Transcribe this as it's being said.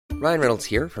Ryan Reynolds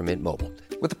here from Mint Mobile.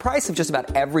 With the price of just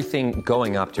about everything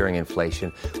going up during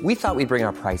inflation, we thought we'd bring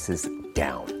our prices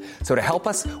down. So to help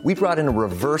us, we brought in a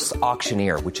reverse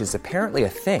auctioneer, which is apparently a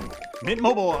thing. Mint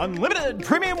Mobile Unlimited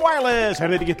Premium Wireless. How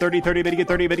to get 30, 30, bit to get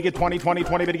 30, bit to get 20, 20,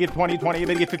 20, bit to get 20, 20,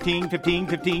 bit to get 15, 15,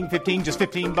 15, 15, just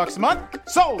 $15 a month?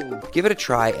 Sold! Give it a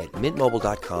try at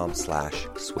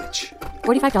mintmobile.com/switch.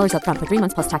 $45 up front for 3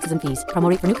 months plus taxes and fees. Promo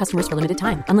rate for new customers for limited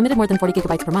time. Unlimited more than 40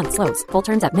 gigabytes per month. Slows full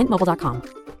terms at mintmobile.com.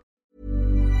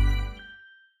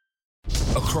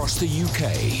 Across the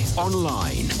UK,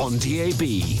 online, on DAB,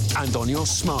 and on your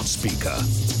smart speaker.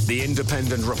 The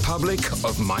Independent Republic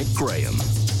of Mike Graham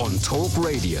on Talk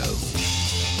Radio.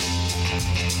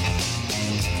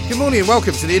 Good morning and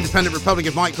welcome to the Independent Republic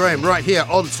of Mike Graham right here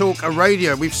on Talk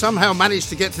Radio. We've somehow managed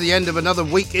to get to the end of another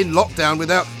week in lockdown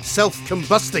without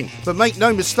self-combusting. But make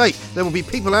no mistake, there will be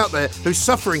people out there whose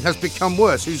suffering has become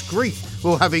worse, whose grief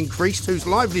will have increased, whose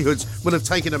livelihoods will have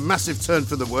taken a massive turn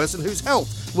for the worse, and whose health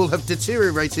will have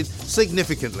deteriorated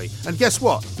significantly. And guess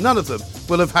what? None of them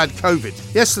will have had COVID.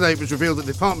 Yesterday it was revealed that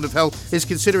the Department of Health is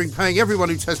considering paying everyone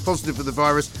who tests positive for the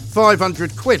virus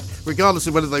 £500, regardless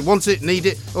of whether they want it, need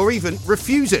it, or even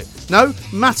refuse it. No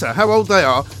matter how old they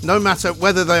are, no matter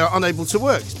whether they are unable to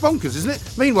work. It's bonkers, isn't it?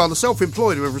 Meanwhile, the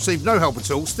self-employed who have received no help at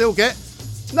all still get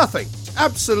nothing.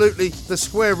 Absolutely the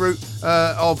square root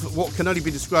of what can only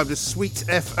be described as sweet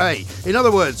FA. In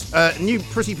other words, new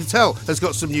Priti Patel has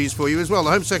got some news for you as well.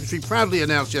 The Home Secretary proudly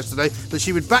announced yesterday that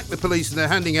she would back the police in their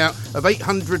handing out of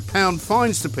 £800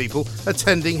 fines to people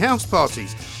attending house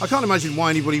parties. I can't imagine why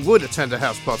anybody would attend a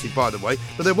house party, by the way,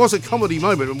 but there was a comedy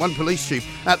moment when one police chief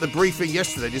at the briefing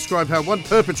yesterday described how one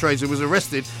perpetrator was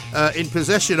arrested in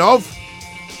possession of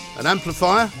an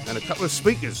amplifier and a couple of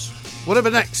speakers.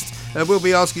 Whatever next, we'll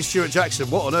be asking Stuart Jackson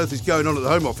what on earth is going on at the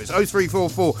Home Office.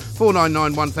 0344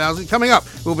 499 1000. Coming up,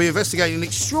 we'll be investigating an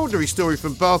extraordinary story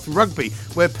from Bath Rugby,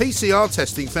 where PCR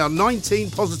testing found 19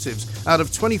 positives out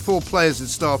of 24 players and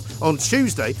staff on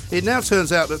Tuesday. It now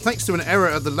turns out that thanks to an error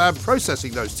at the lab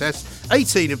processing those tests,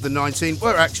 18 of the 19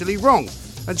 were actually wrong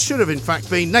and should have in fact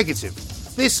been negative.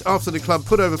 This after the club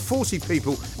put over 40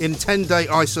 people in 10-day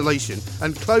isolation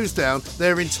and closed down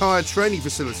their entire training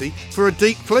facility for a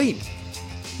deep clean.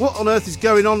 What on earth is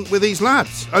going on with these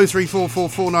labs? 0344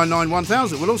 499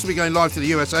 1000. We'll also be going live to the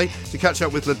USA to catch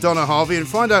up with LaDonna Harvey and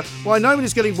find out why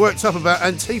nobody's getting worked up about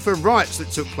Antifa riots that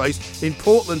took place in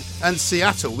Portland and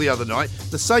Seattle the other night,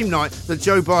 the same night that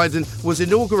Joe Biden was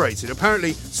inaugurated.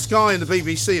 Apparently, Sky and the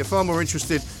BBC are far more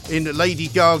interested in Lady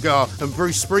Gaga and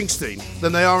Bruce Springsteen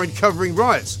than they are in covering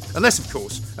riots. Unless, of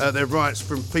course, they're riots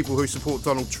from people who support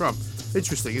Donald Trump.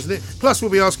 Interesting, isn't it? Plus,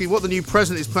 we'll be asking what the new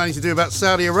president is planning to do about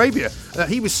Saudi Arabia.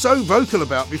 He was so vocal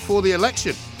about before the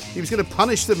election. He was going to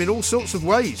punish them in all sorts of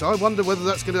ways. I wonder whether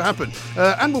that's going to happen.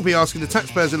 And we'll be asking the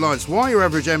Taxpayers Alliance why your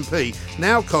average MP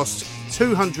now costs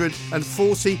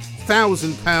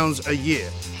 £240,000 a year,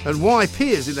 and why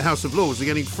peers in the House of Lords are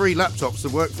getting free laptops to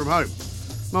work from home.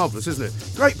 Marvellous, isn't it?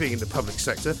 Great being in the public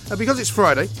sector. And because it's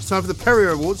Friday, it's time for the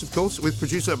Perrier Awards, of course, with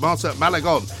producer Marta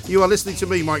Malagon. You are listening to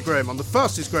me, Mike Graham, on the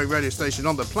fastest growing radio station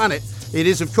on the planet. It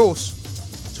is, of course,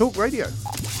 Talk Radio.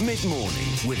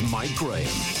 Mid-morning with Mike Graham.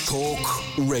 Talk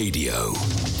Radio.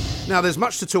 Now, there's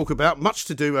much to talk about, much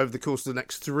to do over the course of the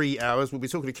next 3 hours. We'll be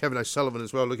talking to Kevin O'Sullivan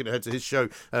as well, looking ahead to his show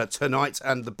tonight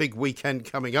and the big weekend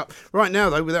coming up. Right now,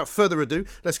 though, without further ado,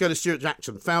 let's go to Stuart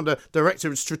Jackson, founder, director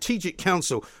and strategic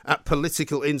counsel at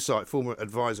Political Insight, former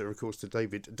advisor, of course, to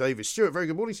David Davis. Stuart, very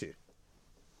good morning to you.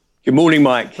 Good morning,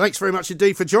 Mike. Thanks very much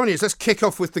indeed for joining us. Let's kick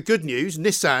off with the good news.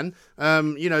 Nissan, the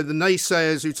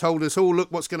naysayers who told us, oh,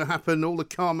 look what's going to happen. All the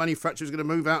car manufacturers are going to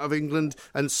move out of England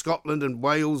and Scotland and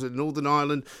Wales and Northern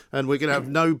Ireland, and we're going to have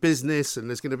no business, and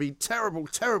there's going to be terrible,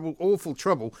 terrible, awful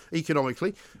trouble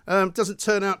economically. Doesn't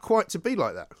turn out quite to be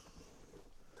like that.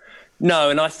 No,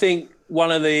 and I think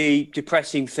one of the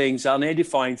depressing things,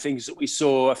 unedifying things that we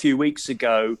saw a few weeks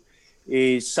ago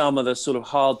is some of the sort of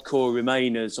hardcore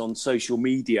Remainers on social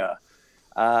media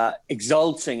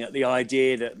exulting at the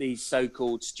idea that these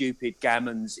so-called stupid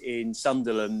gammons in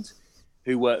Sunderland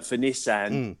who work for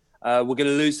Nissan were going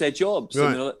to lose their jobs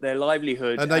and their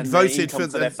livelihood and their income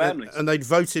for their families. And they'd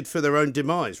voted for their own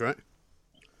demise, right?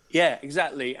 Yeah,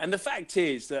 exactly. And the fact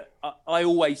is that I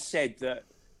always said that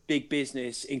big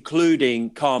business,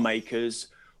 including car makers,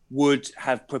 would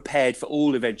have prepared for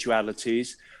all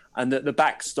eventualities, and that the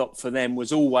backstop for them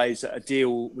was always that a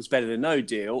deal was better than no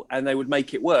deal, and they would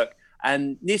make it work.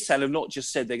 And Nissan have not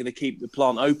just said they're going to keep the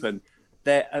plant open.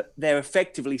 They're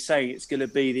effectively saying it's going to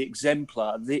be the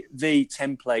exemplar, the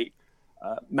template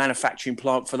manufacturing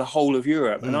plant for the whole of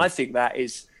Europe. And I think that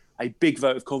is a big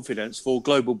vote of confidence for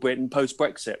global Britain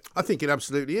post-Brexit. I think it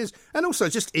absolutely is. And also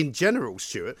just in general,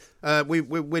 Stuart,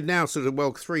 we're now sort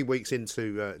of, 3 weeks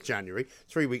into January,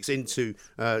 3 weeks into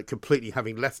completely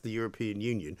having left the European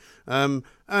Union. And,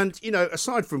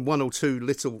 aside from one or two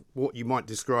little, what you might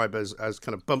describe as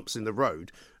kind of bumps in the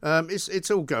road,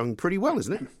 it's all going pretty well,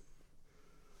 isn't it?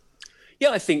 Yeah,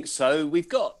 I think so. We've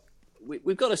got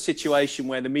a situation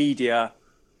where the media,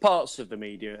 parts of the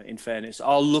media, in fairness,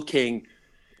 are looking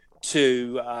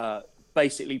to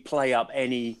basically play up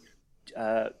any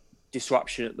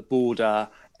disruption at the border,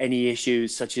 any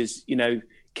issues such as, the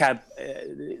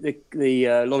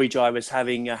lorry drivers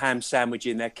having a ham sandwich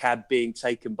in their cab being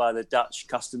taken by the Dutch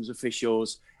customs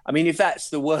officials. I mean, if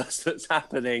that's the worst that's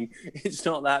happening, it's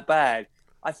not that bad.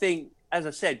 I think, as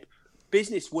I said,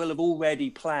 business will have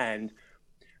already planned.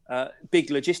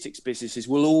 Big logistics businesses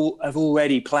will have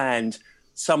already planned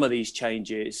some of these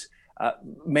changes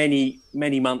many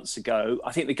months ago.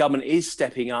 I think the government is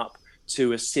stepping up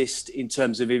to assist in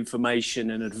terms of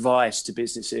information and advice to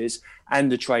businesses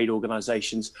and the trade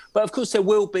organisations. But of course, there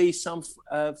will be some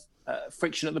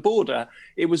friction at the border.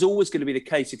 It was always going to be the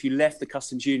case if you left the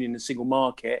customs union and single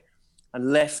market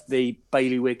and left the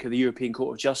bailiwick of the European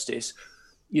Court of Justice.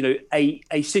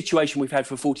 A situation we've had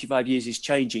for 45 years is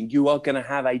changing. You are going to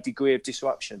have a degree of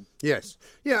disruption. Yes.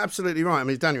 Yeah, absolutely right. I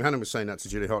mean, Daniel Hannan was saying that to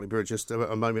Julie Hartley-Brewer just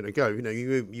a moment ago.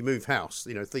 You move house,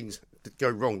 things go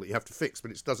wrong that you have to fix, but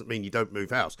it doesn't mean you don't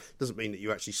move house. It doesn't mean that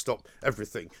you actually stop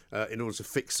everything in order to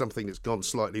fix something that's gone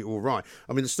slightly all right.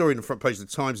 I mean, the story on the front page of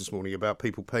the Times this morning about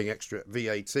people paying extra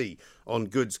VAT on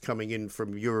goods coming in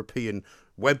from European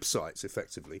websites,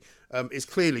 effectively, is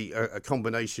clearly a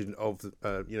combination of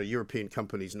European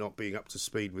companies not being up to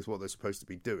speed with what they're supposed to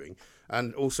be doing,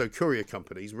 and also courier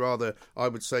companies, rather, I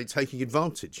would say, taking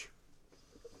advantage.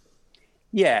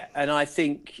 Yeah, and I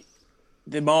think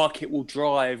the market will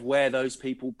drive where those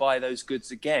people buy those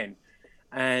goods again.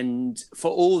 And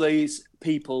for all these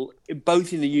people,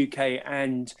 both in the UK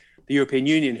and the European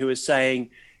Union, who are saying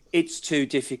it's too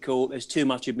difficult, there's too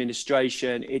much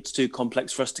administration, it's too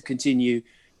complex for us to continue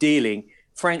dealing.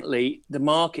 Frankly, the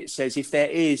market says if there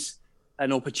is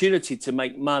an opportunity to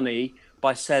make money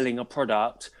by selling a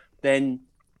product, then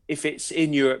if it's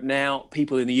in Europe now,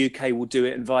 people in the UK will do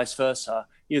it and vice versa.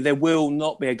 There will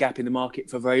not be a gap in the market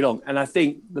for very long. And I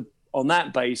think on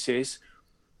that basis,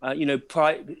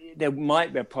 there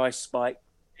might be a price spike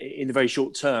in the very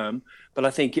short term, but I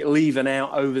think it'll even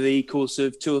out over the course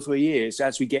of 2 or 3 years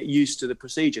as we get used to the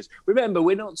procedures. Remember,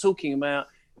 we're not talking about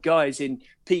guys in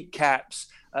peak caps,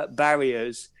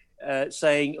 barriers,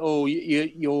 saying,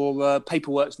 your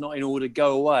paperwork's not in order,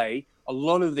 go away. A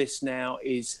lot of this now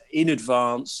is in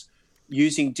advance,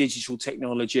 using digital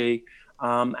technology,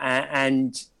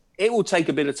 and it will take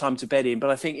a bit of time to bed in.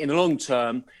 But I think in the long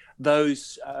term,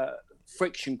 those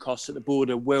friction costs at the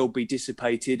border will be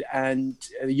dissipated and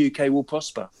the UK will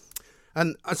prosper.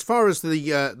 And as far as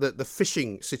the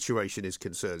fishing situation is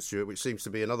concerned, Stuart, which seems to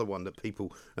be another one that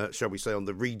people, shall we say, on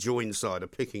the rejoin side are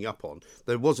picking up on.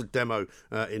 There was a demo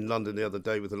in London the other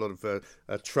day with a lot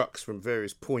of trucks from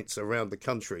various points around the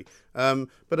country.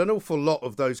 But an awful lot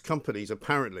of those companies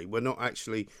apparently were not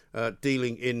actually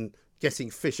dealing in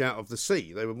getting fish out of the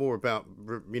sea. They were more about,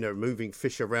 moving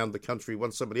fish around the country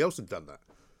once somebody else had done that.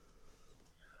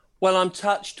 Well, I'm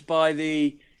touched by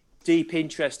the deep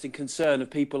interest and concern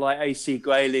of people like AC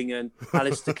Grayling and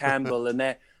Alistair Campbell and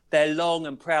their long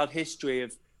and proud history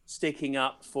of sticking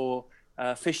up for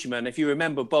fishermen. If you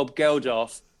remember, Bob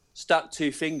Geldof stuck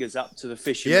 2 fingers up to the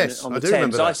fishermen on the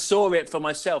Thames. I saw it for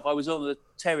myself. I was on the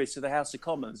terrace of the House of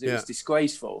Commons. It was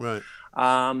disgraceful. Right.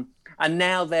 And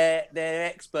now they're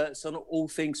experts on all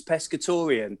things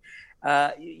pescatorian.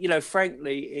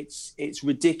 Frankly, it's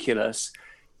ridiculous.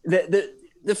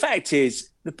 The fact is,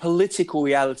 the political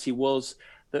reality was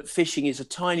that fishing is a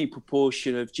tiny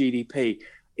proportion of GDP.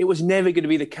 It was never going to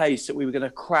be the case that we were going to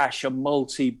crash a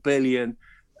multi-billion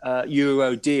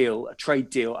euro deal, a trade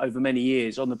deal over many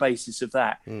years on the basis of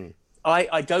that.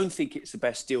 I don't think it's the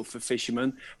best deal for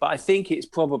fishermen, but I think it's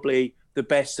probably the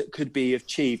best that could be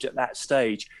achieved at that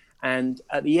stage. And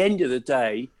at the end of the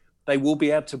day, they will be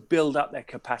able to build up their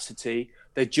capacity,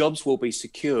 their jobs will be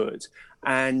secured,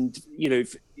 and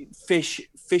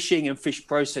fishing and fish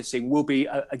processing will be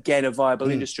again a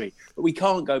viable industry. But we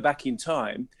can't go back in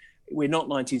time. We're not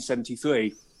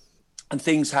 1973, and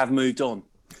things have moved on.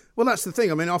 Well, that's the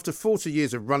thing. I mean, after 40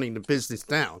 years of running the business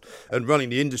down and running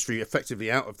the industry effectively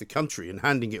out of the country and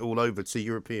handing it all over to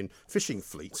European fishing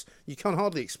fleets, you can't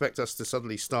hardly expect us to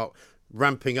suddenly start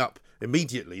ramping up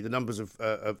immediately the numbers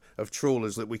of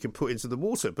trawlers that we can put into the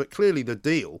water. But clearly the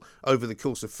deal over the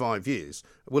course of 5 years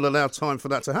will allow time for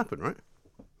that to happen, right?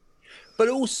 But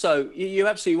also, you're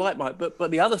absolutely right, Mike. But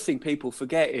the other thing people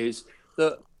forget is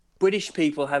that British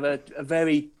people have a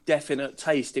very definite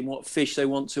taste in what fish they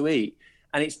want to eat.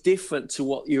 And it's different to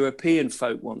what European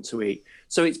folk want to eat.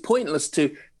 So it's pointless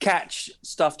to catch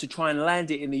stuff to try and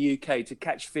land it in the UK, to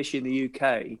catch fish in the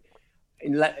UK,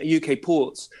 in UK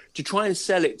ports, to try and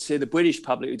sell it to the British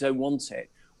public who don't want it,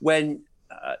 when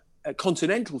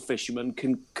continental fishermen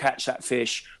can catch that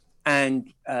fish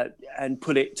and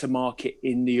put it to market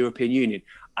in the European Union.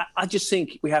 I just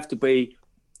think we have to be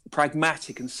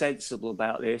pragmatic and sensible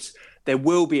about this. There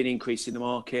will be an increase in the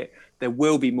market. There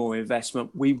will be more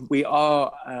investment. We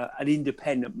are an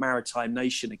independent maritime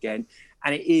nation again,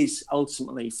 and it is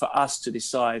ultimately for us to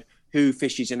decide who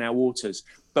fishes in our waters.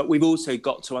 But we've also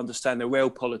got to understand the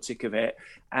realpolitik of it.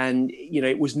 And,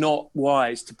 it was not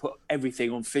wise to put everything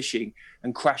on fishing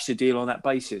and crash the deal on that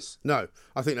basis. No,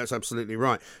 I think that's absolutely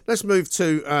right. Let's move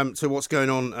to what's going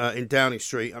on in Downing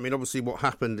Street. I mean, obviously what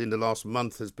happened in the last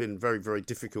month has been very, very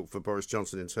difficult for Boris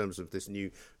Johnson in terms of this new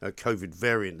COVID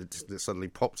variant that suddenly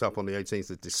popped up on the 18th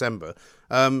of December.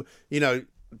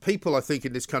 People, I think,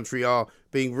 in this country are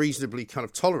being reasonably kind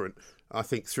of tolerant, I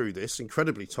think, through this,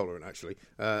 incredibly tolerant, actually,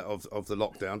 of the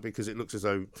lockdown, because it looks as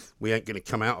though we ain't going to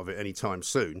come out of it anytime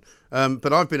soon.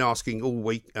 But I've been asking all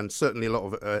week, and certainly a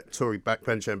lot of Tory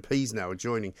backbench MPs now are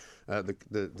joining the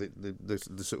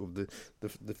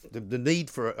need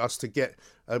for us to get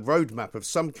a roadmap of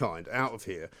some kind out of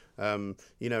here.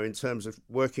 In terms of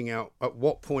working out at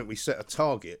what point we set a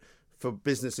target for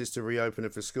businesses to reopen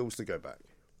and for schools to go back.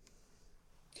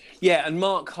 Yeah, and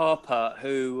Mark Harper,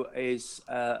 who is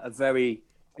a very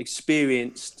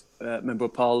experienced Member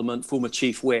of Parliament, former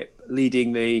Chief Whip,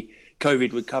 leading the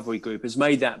COVID recovery group, has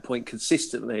made that point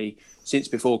consistently since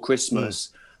before Christmas,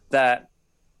 that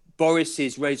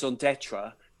Boris's raison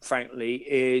d'etre, frankly,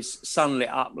 is sunlit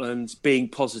uplands, being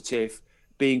positive,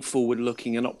 being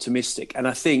forward-looking and optimistic. And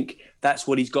I think that's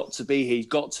what he's got to be. He's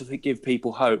got to give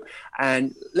people hope.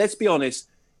 And let's be honest,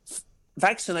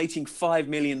 vaccinating 5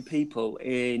 million people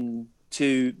in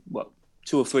 2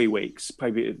 or 3 weeks,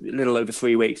 probably a little over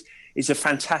 3 weeks, is a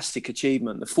fantastic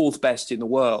achievement, the fourth best in the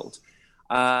world.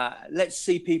 Let's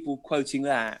see people quoting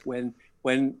that when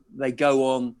they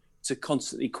go on to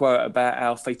constantly quote about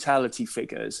our fatality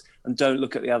figures and don't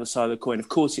look at the other side of the coin. Of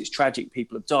course, it's tragic,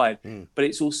 people have died, but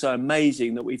it's also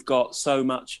amazing that we've got so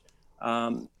much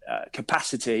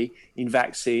capacity in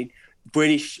vaccine.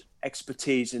 British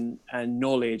expertise and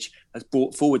knowledge has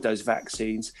brought forward those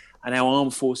vaccines, and our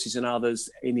armed forces and others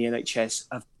in the NHS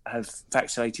have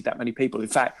vaccinated that many people. In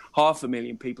fact,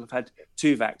 500,000 people have had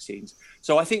 2 vaccines.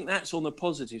 So I think that's on the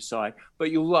positive side.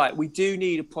 But you're right, we do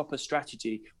need a proper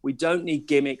strategy. We don't need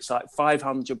gimmicks like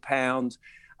 £500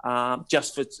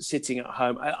 just for sitting at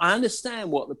home. I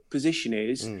understand what the position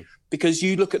is, because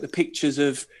you look at the pictures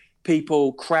of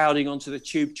people crowding onto the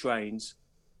tube trains,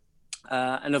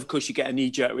 and of course, you get a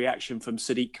knee-jerk reaction from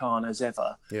Sadiq Khan, as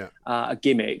ever, a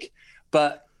gimmick.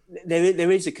 But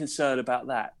there is a concern about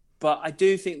that. But I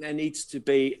do think there needs to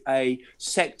be a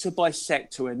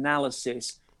sector-by-sector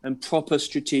analysis and proper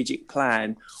strategic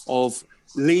plan of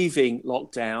leaving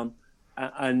lockdown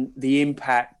and the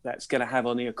impact that's going to have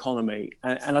on the economy.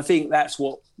 And I think that's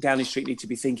what Downing Street need to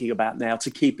be thinking about now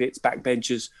to keep its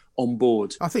backbenchers on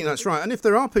board. I think that's right. And if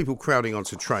there are people crowding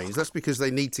onto trains, that's because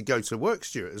they need to go to work,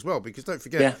 Stuart, as well. Because don't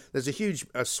forget, there's a huge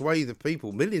swathe of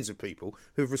people, millions of people,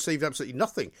 who've received absolutely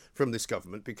nothing from this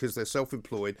government because they're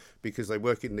self-employed, because they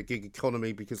work in the gig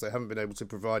economy, because they haven't been able to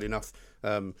provide enough,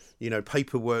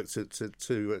 paperwork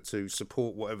to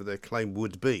support whatever their claim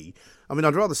would be. I mean,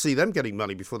 I'd rather see them getting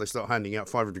money before they start handing out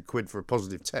 500 quid for a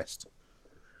positive test.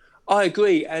 I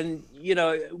agree. And,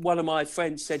 one of my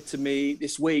friends said to me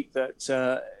this week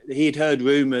that he had heard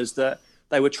rumours that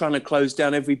they were trying to close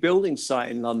down every building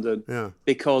site in London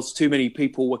because too many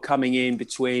people were coming in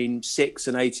between 6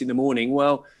 and 8 in the morning.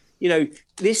 Well,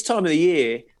 this time of the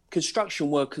year, construction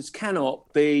workers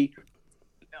cannot be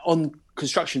on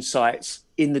construction sites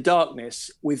in the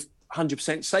darkness with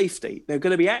 100% safety. There are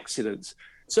going to be accidents.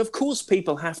 So, of course,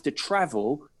 people have to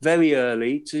travel very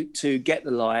early to get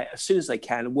the light as soon as they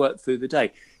can and work through the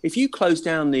day. If you close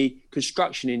down the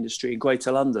construction industry in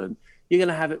Greater London, you're going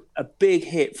to have a big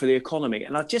hit for the economy.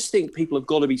 And I just think people have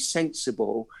got to be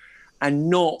sensible and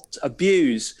not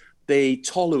abuse the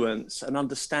tolerance and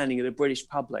understanding of the British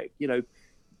public.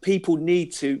 People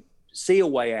need to see a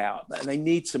way out and they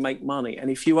need to make money. And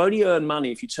if you only earn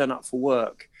money if you turn up for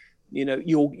work,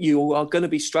 you are going to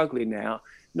be struggling now.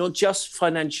 Not just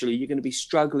financially, you're going to be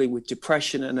struggling with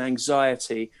depression and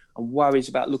anxiety and worries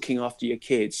about looking after your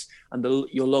kids and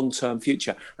your long-term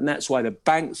future. And that's why the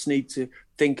banks need to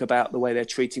think about the way they're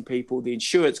treating people. The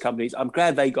insurance companies, I'm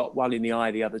glad they got one in the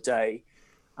eye the other day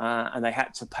and they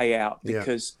had to pay out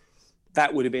because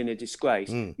that would have been a disgrace.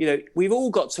 You know, we've all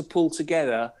got to pull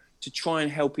together to try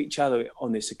and help each other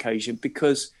on this occasion,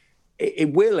 because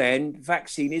it will end.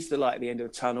 Vaccine is the light at the end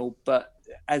of the tunnel, but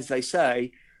as they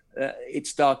say,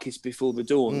 it's darkest before the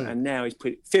dawn, and now it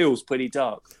feels pretty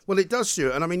dark. Well, it does,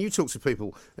 Stuart. And I mean, you talk to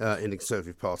people in the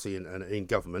Conservative Party and in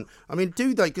government. I mean,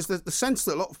 do they? Because the sense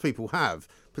that a lot of people have,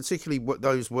 particularly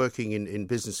those working in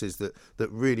businesses that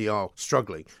really are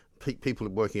struggling, people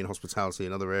working in hospitality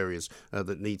and other areas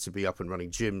that need to be up and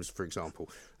running, gyms, for example,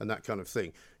 and that kind of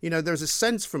thing. You know, there's a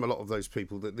sense from a lot of those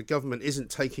people that the government isn't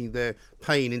taking their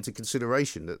pain into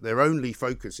consideration, that their only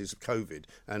focus is COVID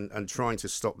and trying to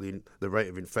stop the rate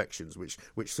of infections, which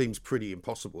seems pretty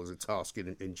impossible as a task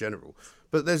in general.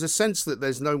 But there's a sense that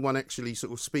there's no one actually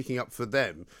sort of speaking up for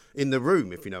them in the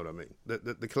room, if you know what I mean.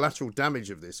 That the collateral damage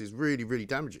of this is really, really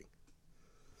damaging.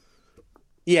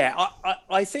 Yeah,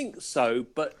 I think so,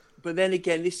 but then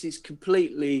again, this is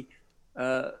completely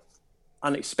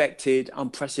unexpected,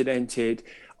 unprecedented.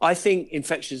 I think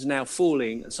infections are now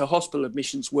falling, so hospital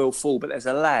admissions will fall, but there's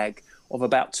a lag of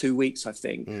about 2 weeks, I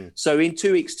think. So in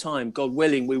 2 weeks' time, God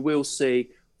willing, we will see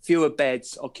fewer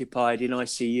beds occupied in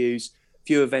ICUs,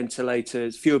 fewer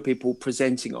ventilators, fewer people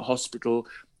presenting at hospital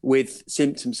with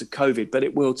symptoms of COVID, but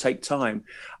it will take time.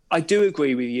 I do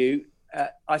agree with you.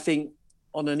 I think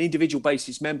on an individual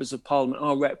basis, members of Parliament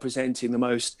are representing the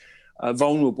most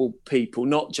vulnerable people,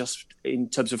 not just in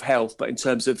terms of health, but in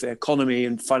terms of their economy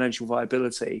and financial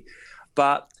viability.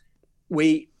 But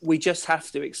we just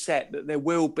have to accept that there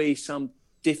will be some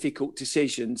difficult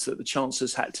decisions that the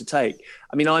Chancellor's had to take.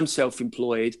 I mean, I'm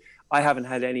self-employed. I haven't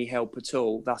had any help at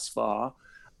all thus far.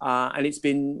 And it's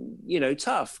been,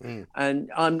 tough.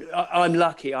 And I'm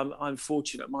lucky. I'm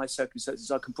fortunate. My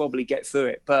circumstances, I can probably get through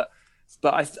it. But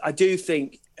I do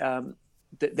think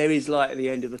that there is light at the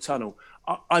end of the tunnel.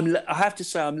 I have to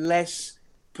say I'm less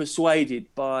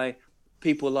persuaded by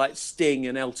people like Sting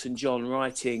and Elton John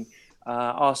writing,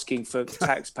 asking for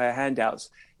taxpayer handouts,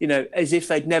 as if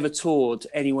they'd never toured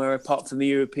anywhere apart from the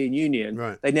European Union.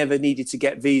 Right. They never needed to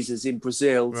get visas in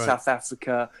Brazil, South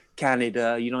Africa,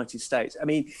 Canada, United States. I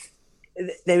mean,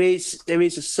 there is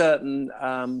a certain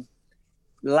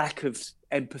lack of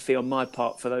empathy on my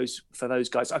part for those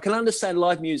guys. I can understand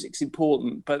live music's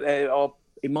important, but there are,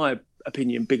 in my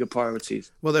opinion, bigger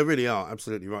priorities. Well, there really are.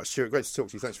 Absolutely right. Stuart, great to talk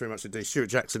to you. Thanks very much indeed.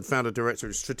 Stuart Jackson, founder, director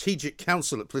of Strategic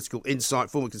Council at Political Insight,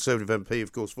 former Conservative MP,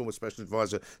 of course, former special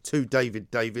advisor to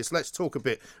David Davis. Let's talk a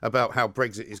bit about how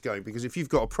Brexit is going, because if you've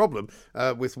got a problem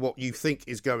with what you think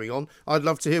is going on, I'd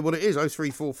love to hear what it is.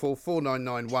 0344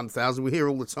 499 1000. We hear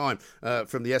all the time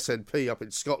from the SNP up in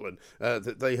Scotland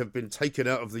that they have been taken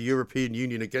out of the European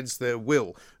Union against their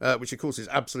will, which of course is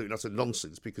absolute utter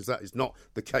nonsense, because that is not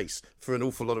the case for an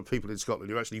awful lot of people in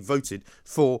Scotland who actually voted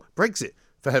for Brexit,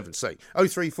 for heaven's sake.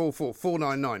 0344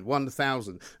 499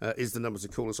 1000 is the number to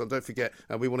call us on. Don't forget,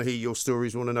 we want to hear your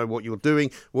stories. We want to know what you're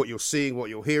doing, what you're seeing, what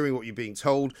you're hearing, what you're being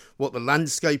told, what the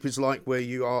landscape is like where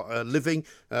you are living,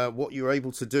 what you're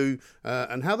able to do,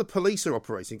 and how the police are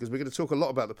operating, because we're going to talk a lot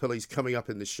about the police coming up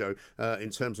in this show in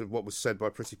terms of what was said by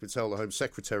Priti Patel, the Home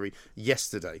Secretary,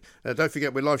 yesterday. Don't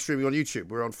forget, we're live streaming on YouTube,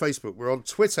 we're on Facebook, we're on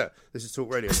Twitter. This is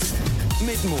Talk Radio.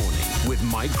 Mid-morning with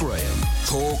Mike Graham.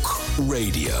 Talk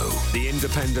Radio. The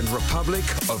Independent Republic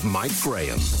of Mike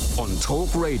Graham on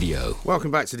Talk Radio. Welcome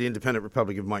back to the Independent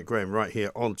Republic of Mike Graham right here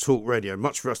on Talk Radio.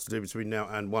 Much for us to do between now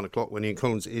and 1 o'clock when Ian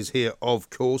Collins is here, of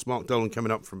course. Mark Dolan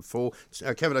coming up from 4.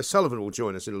 Kevin O'Sullivan will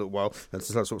join us in a little while.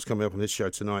 That's what's coming up on this show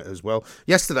tonight as well.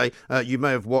 Yesterday, you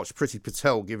may have watched Priti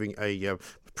Patel giving a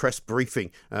press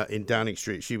briefing in Downing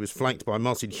Street. She was flanked by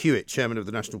Martin Hewitt, chairman of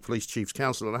the National Police Chiefs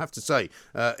Council. And I have to say,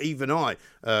 even I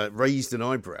raised an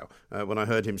eyebrow when I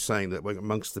heard him saying that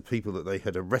amongst the people that they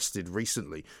had arrested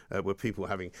recently were people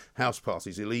having house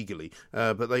parties illegally,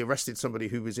 but they arrested somebody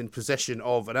who was in possession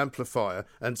of an amplifier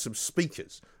and some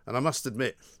speakers. And I must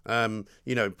admit,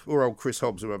 poor old Chris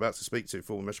Hobbs, who I'm about to speak to,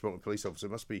 former Metropolitan Police officer,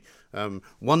 must be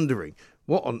wondering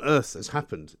what on earth has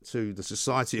happened to the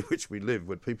society in which we live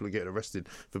when people are getting arrested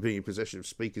for being in possession of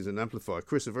speakers and amplifier.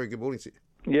 Chris, a very good morning to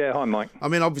you. Yeah, hi, Mike. I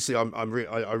mean, obviously,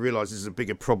 I realise this is a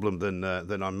bigger problem than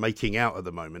I'm making out at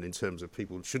the moment, in terms of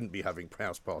people shouldn't be having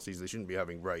house parties, they shouldn't be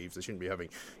having raves, they shouldn't be having,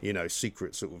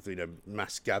 secret sort of,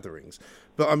 mass gatherings.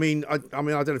 But I mean, I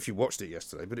don't know if you watched it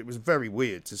yesterday, but it was very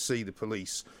weird to see the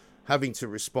police having to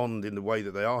respond in the way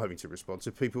that they are having to respond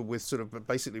to people with sort of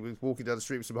basically with walking down the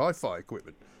street with some hi-fi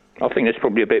equipment. I think there's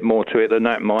probably a bit more to it than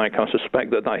that, Mike. I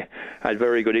suspect that they had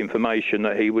very good information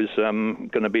that he was going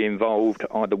to be involved,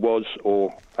 either was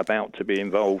or about to be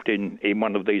involved in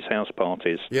one of these house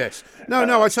parties. Yes.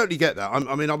 No, I totally get that.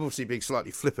 I mean, I'm obviously being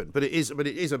slightly flippant, but it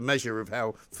is a measure of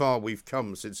how far we've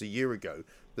come since a year ago,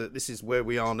 that this is where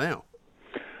we are now.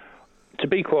 To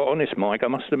be quite honest, Mike, I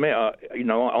must admit,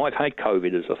 I've had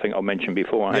COVID, as I think I mentioned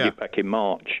before. I had it back in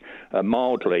March,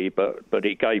 mildly, but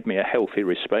it gave me a healthy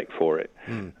respect for it.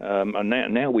 And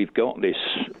now we've got this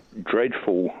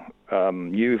dreadful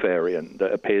new variant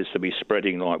that appears to be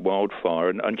spreading like wildfire.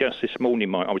 And just this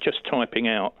morning, Mike, I was just typing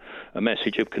out a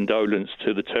message of condolence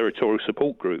to the Territorial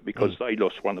Support Group because they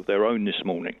lost one of their own this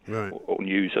morning on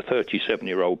news, a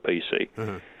 37-year-old PC.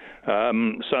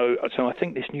 So I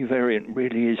think this new variant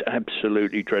really is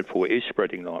absolutely dreadful. It is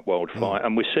spreading like wildfire,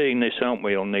 and we're seeing this, aren't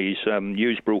we, on these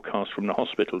news broadcasts from the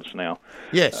hospitals now?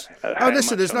 Yes.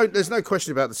 Listen, there's no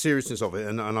question about the seriousness of it,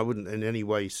 and I wouldn't in any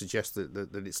way suggest that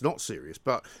it's not serious.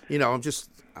 But I'm just,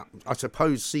 I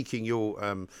suppose, seeking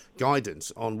your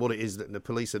guidance on what it is that the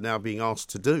police are now being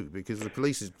asked to do, because the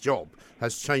police's job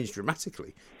has changed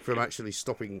dramatically from actually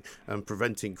stopping and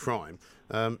preventing crime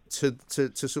to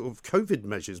sort of COVID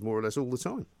measures more or less all the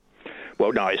time.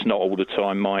 Well, no, it's not all the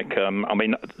time, Mike. I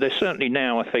mean, there's certainly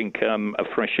now, I think, a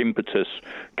fresh impetus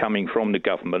coming from the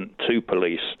government to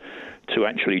police to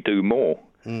actually do more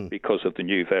because of the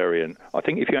new variant. I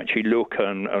think if you actually look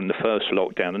on the first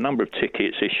lockdown, the number of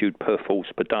tickets issued per force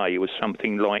per day was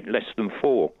something like less than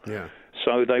 4. Yeah.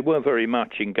 So they were very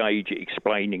much engaging,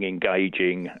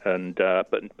 and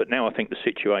but now I think the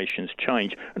situation's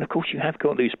changed. And of course, you have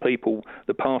got these people,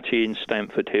 the party in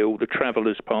Stamford Hill, the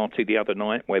Travellers' Party the other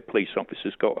night, where police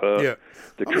officers got hurt. Yeah,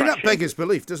 that beggars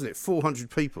belief, doesn't it?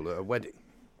 400 people at a wedding.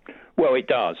 Well, it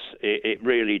does. It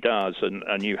really does.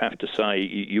 And you have to say,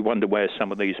 you wonder where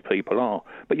some of these people are.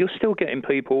 But you're still getting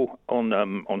people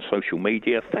on social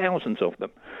media, thousands of them,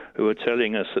 who are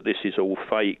telling us that this is all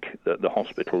fake, that the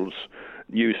hospitals,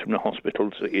 news from the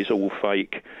hospitals is all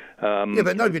fake.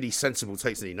 But nobody sensible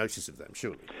takes any notice of them,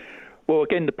 surely. Well,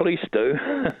 again, the police do.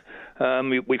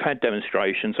 We've had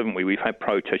demonstrations, haven't we? We've had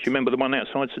protests. You remember the one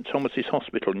outside St Thomas's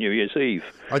Hospital New Year's Eve?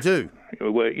 I do.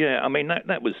 I mean,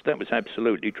 that was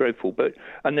absolutely dreadful.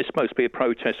 And there's supposed to be a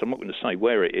protest. I'm not going to say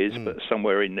where it is, but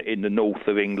somewhere in the north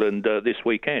of England this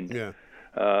weekend. Yeah.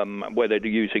 Where they're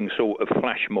using sort of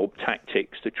flash mob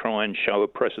tactics to try and show a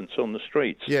presence on the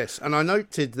streets. Yes, and I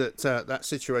noted that that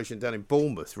situation down in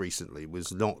Bournemouth recently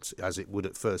was not as it would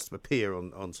at first appear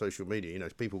on social media. You know,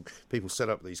 people set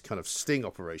up these kind of sting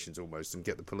operations almost and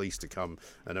get the police to come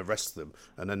and arrest them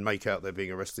and then make out they're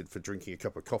being arrested for drinking a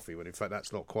cup of coffee, when in fact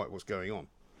that's not quite what's going on.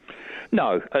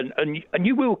 No, and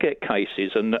you will get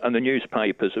cases, and the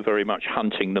newspapers are very much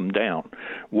hunting them down,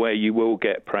 where you will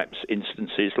get perhaps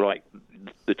instances like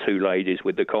the two ladies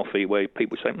with the coffee, where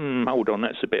people say, hold on,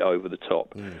 that's a bit over the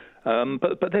top.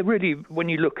 But they're really, when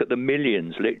you look at the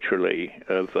millions, literally,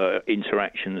 of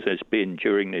interactions there's been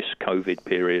during this COVID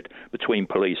period between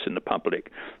police and the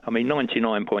public, I mean,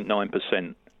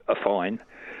 99.9% are fine.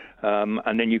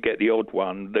 And then you get the odd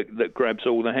one that grabs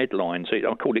all the headlines.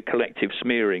 I call it collective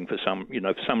smearing for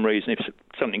some reason. If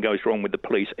something goes wrong with the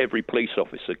police, every police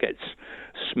officer gets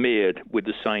smeared with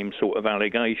the same sort of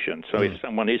allegation. So if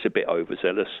someone is a bit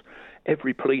overzealous,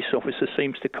 every police officer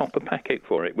seems to cop a packet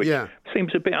for it, which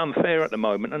seems a bit unfair at the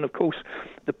moment. And of course,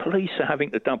 the police are having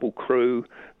to double crew.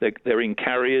 They're in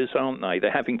carriers, aren't they?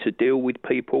 They're having to deal with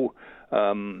people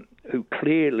who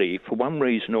clearly, for one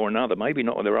reason or another, maybe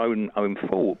not of their own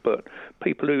fault, but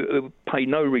people who pay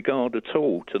no regard at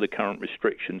all to the current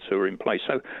restrictions who are in place.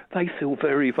 So they feel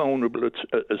very vulnerable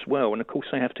as well. And of course,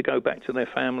 they have to go back to their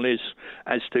families,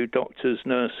 as do doctors,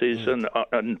 nurses,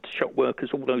 and shop workers,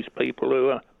 all those people who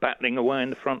are battling away in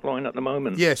the front line at the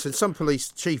moment. Yes, and some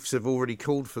police chiefs have already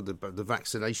called for the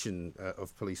vaccination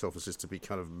of police officers to be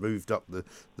kind of moved up the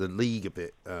league a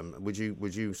bit. Would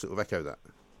you sort of echo that?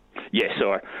 Yes,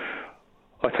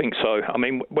 I think so. I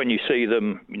mean, when you see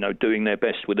them, doing their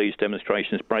best with these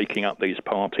demonstrations, breaking up these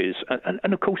parties,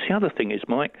 and of course the other thing is,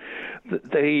 Mike,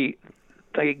 they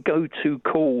go to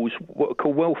calls, what are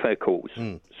called welfare calls.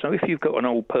 So if you've got an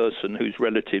old person whose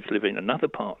relatives live in another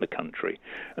part of the country,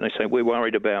 and they say, we're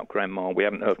worried about Grandma, we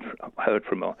haven't heard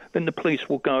from her, then the police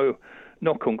will go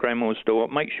knock on Grandma's door,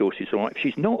 make sure she's all right. If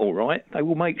she's not all right, they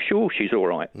will make sure she's all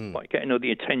right, by getting her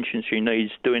the attention she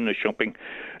needs, doing the shopping,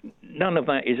 none of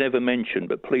that is ever mentioned,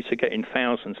 but police are getting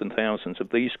thousands and thousands of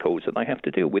these calls that they have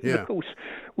to deal with. Yeah. And of course,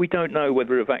 we don't know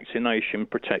whether a vaccination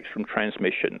protects from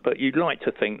transmission, but you'd like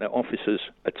to think that officers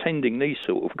attending these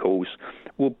sort of calls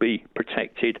will be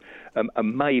protected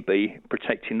and maybe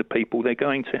protecting the people they're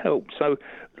going to help. So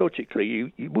logically,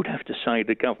 you would have to say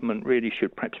the government really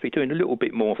should perhaps be doing a little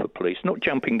bit more for police, not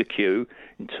jumping the queue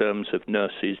in terms of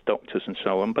nurses, doctors and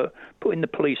so on, but putting the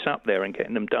police up there and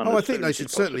getting them done. I think they should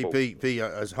certainly be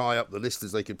as high up the list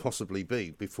as they could possibly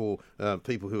be before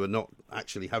people who are not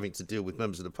actually having to deal with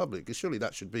members of the public, because surely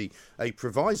that should be a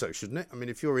proviso, shouldn't it? I mean,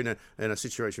 if you're in a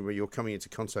situation where you're coming into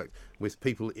contact with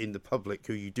people in the public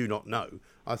who you do not know,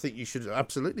 I think you should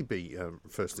absolutely be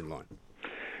first in line.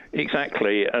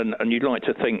 Exactly, and you'd like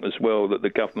to think as well that the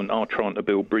government are trying to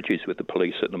build bridges with the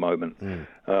police at the moment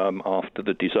after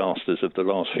the disasters of the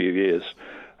last few years.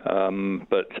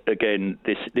 But again,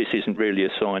 this isn't really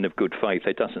a sign of good faith.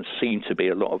 There doesn't seem to be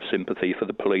a lot of sympathy for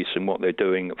the police and what they're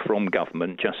doing from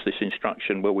government, just this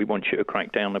instruction, well, we want you to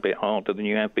crack down a bit harder than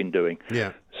you have been doing.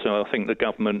 Yeah. So I think the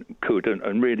government could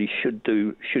and really should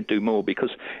do more,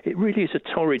 because it really is a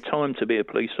torrid time to be a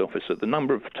police officer. The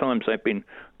number of times they've been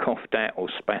coughed at or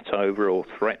spat over or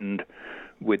threatened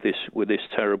with this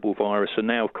terrible virus, and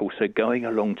now of course they're going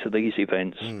along to these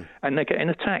events and they're getting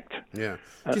attacked. Yeah.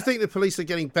 Do you think the police are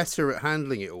getting better at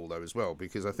handling it all though as well?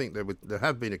 Because I think there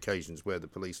have been occasions where the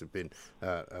police have been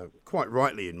quite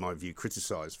rightly, in my view,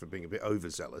 criticised for being a bit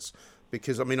overzealous.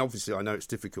 Because, I mean, obviously I know it's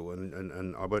difficult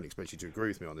and I won't expect you to agree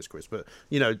with me on this, Chris, but,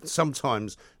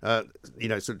 sometimes,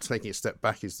 sort of taking a step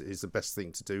back is the best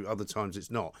thing to do. Other times it's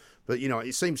not. But,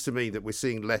 it seems to me that we're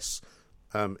seeing less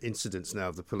incidents now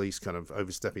of the police kind of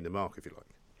overstepping the mark, if you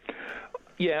like.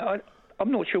 Yeah,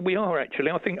 I'm not sure we are,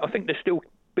 actually. I think they're still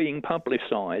being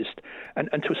publicised, and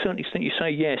to a certain extent you say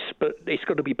yes, but it's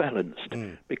got to be balanced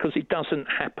because it doesn't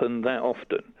happen that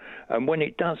often. And when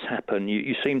it does happen,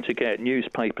 you seem to get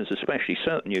newspapers, especially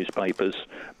certain newspapers,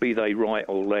 be they right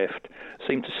or left,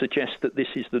 seem to suggest that this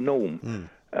is the norm.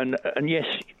 And yes,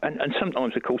 and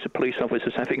sometimes, of course, a police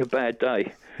officer's having a bad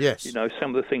day. Yes.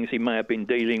 Some of the things he may have been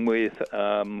dealing with,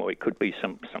 or it could be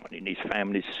someone in his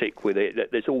family's sick with it.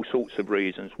 There's all sorts of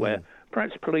reasons where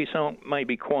perhaps police aren't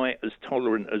maybe quite as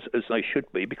tolerant as they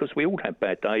should be, because we all have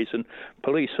bad days, and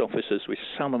police officers, with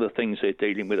some of the things they're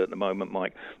dealing with at the moment,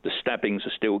 Mike, the stabbings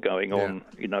are still going on,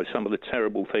 some of the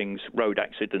terrible things, road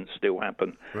accidents still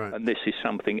happen, and this is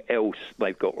something else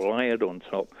they've got layered on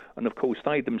top, and of course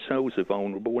they themselves are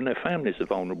vulnerable and their families are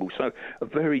vulnerable, so a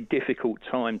very difficult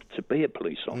time to be a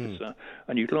police officer,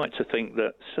 and you'd like to think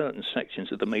that certain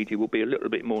sections of the media will be a little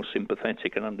bit more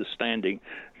sympathetic and understanding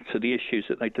to the issues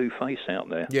that they do face out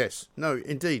there. Yes, no,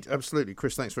 indeed, absolutely.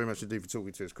 Chris, thanks very much indeed for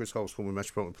talking to us. Chris Holes, former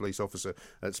Metropolitan Police Officer,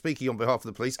 speaking on behalf of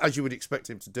the police, as you would expect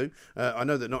him to do. I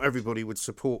know that not everybody would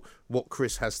support what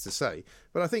Chris has to say,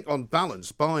 but I think on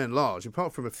balance, by and large,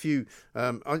 apart from a few,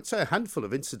 I'd say a handful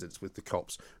of incidents with the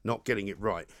cops not getting it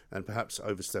right and perhaps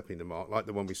overstepping the mark, like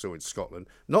the one we saw in Scotland,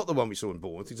 not the one we saw in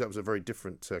Bournemouth, because that was a very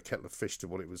different kettle of fish to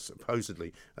what it was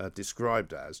supposedly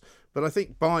described as. But I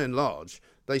think by and large,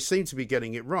 they seem to be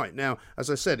getting it right. Now, as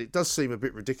I said, it does seem a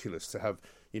bit ridiculous to have,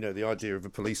 the idea of a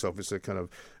police officer kind of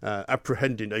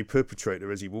apprehending a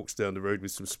perpetrator as he walks down the road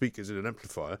with some speakers and an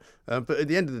amplifier. But at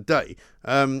the end of the day,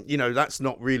 that's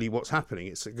not really what's happening.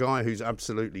 It's a guy who's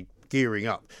absolutely gearing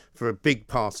up for a big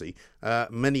party.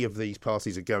 Many of these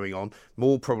parties are going on,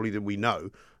 more probably than we know.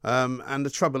 And the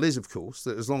trouble is, of course,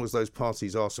 that as long as those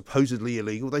parties are supposedly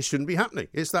illegal, they shouldn't be happening.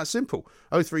 It's that simple.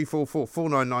 0344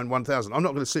 499 1000. I'm not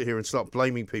going to sit here and start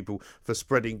blaming people for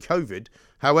spreading COVID.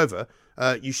 However,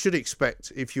 you should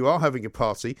expect, if you are having a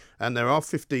party and there are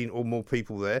 15 or more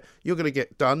people there, you're going to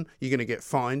get done, you're going to get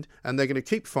fined, and they're going to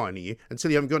keep fining you until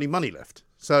you haven't got any money left.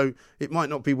 So it might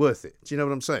not be worth it. Do you know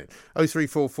what I'm saying?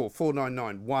 0344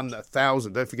 499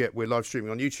 1000. Don't forget, we're live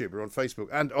streaming on YouTube, we're on Facebook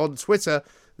and on Twitter.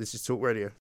 This is Talk Radio.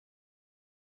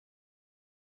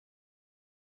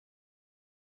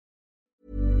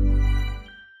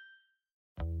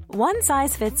 One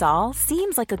size fits all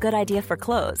seems like a good idea for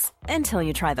clothes until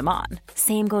you try them on.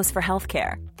 Same goes for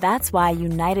healthcare. That's why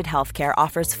United Healthcare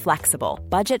offers flexible,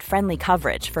 budget-friendly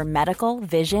coverage for medical,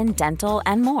 vision, dental,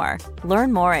 and more.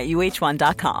 Learn more at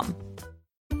UH1.com.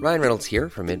 Ryan Reynolds here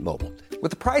from Mint Mobile.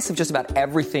 With the price of just about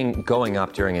everything going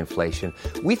up during inflation,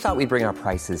 we thought we'd bring our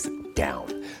prices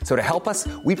down. So to help us,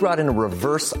 we brought in a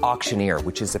reverse auctioneer,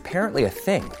 which is apparently a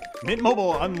thing. Mint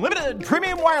Mobile Unlimited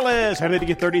Premium Wireless. How to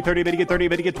get 30, 30, bit to get 30,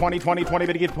 bit to get 20, 20, 20,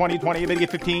 bit to get 20, 20, bit to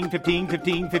get 15, 15,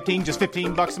 15, 15, just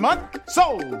 $15 a month?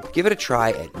 Sold! Give it a try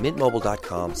at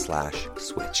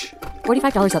mintmobile.com/switch.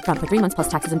 $45 up front for 3 months plus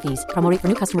taxes and fees. Promo rate for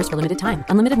new customers for limited time.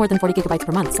 Unlimited more than 40 gigabytes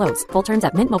per month. Slows full terms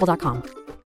at mintmobile.com.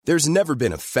 There's never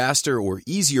been a faster or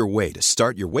easier way to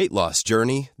start your weight loss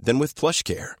journey than with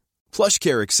PlushCare.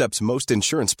 PlushCare accepts most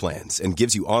insurance plans and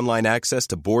gives you online access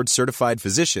to board-certified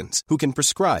physicians who can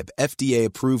prescribe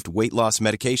FDA-approved weight loss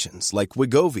medications like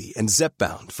Wegovy and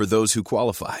Zepbound for those who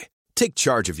qualify. Take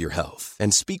charge of your health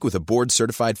and speak with a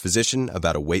board-certified physician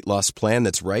about a weight loss plan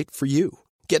that's right for you.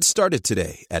 Get started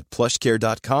today at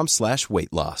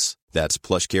plushcare.com/weight loss. That's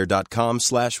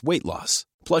plushcare.com/weight loss.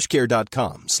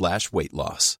 plushcare.com/weight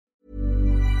loss.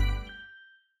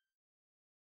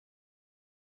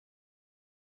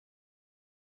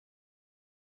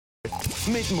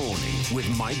 Mid-morning with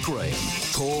Mike Graham.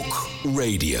 Talk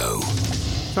Radio.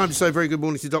 Time to say a very good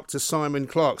morning to Dr. Simon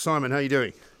Clark. Simon, how are you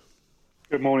doing?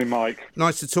 Good morning, Mike.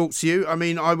 Nice to talk to you. I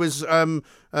mean, I was I'm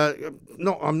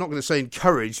not going to say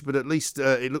encouraged, but at least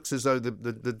it looks as though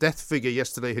the death figure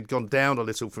yesterday had gone down a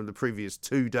little from the previous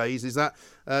 2 days. Is that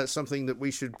something that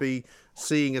we should be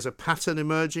seeing as a pattern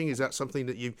emerging? Is that something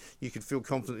that you could feel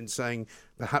confident in saying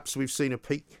perhaps we've seen a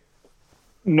peak?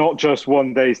 Not just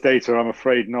 1 day's data, I'm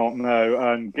afraid not, no.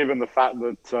 And given the fact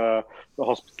that the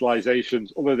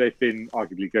hospitalisations, although they've been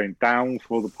arguably going down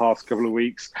for the past couple of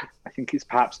weeks, I think it's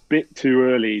perhaps a bit too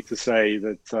early to say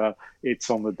that it's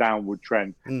on the downward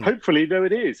trend. Hopefully, though,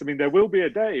 it is. I mean, there will be a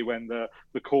day when the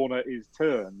corner is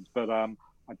turned, but I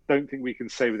don't think we can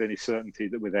say with any certainty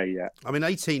that we're there yet. I mean,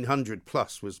 1,800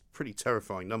 plus was a pretty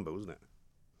terrifying number, wasn't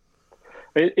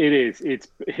it? It is.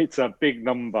 It's a big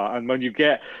number. And when you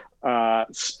get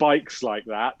spikes like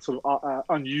that, sort of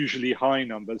unusually high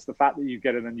numbers, the fact that you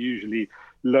get an unusually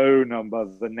low number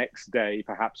the next day,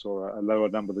 perhaps, or a lower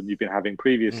number than you've been having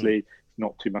previously,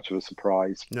 not too much of a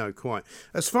surprise. No, quite.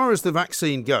 As far as the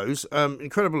vaccine goes,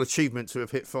 incredible achievement to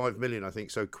have hit 5 million, I think,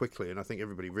 so quickly. And I think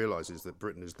everybody realises that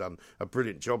Britain has done a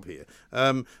brilliant job here.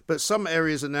 But some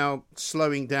areas are now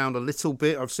slowing down a little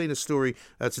bit. I've seen a story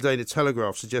today in the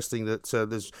Telegraph suggesting that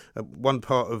there's one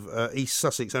part of East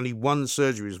Sussex, only one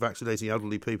surgery is vaccinating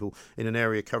elderly people in an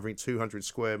area covering 200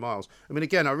 square miles. I mean,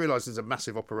 again, I realise it's a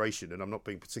massive operation and I'm not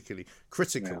being particularly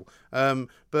critical. Yeah.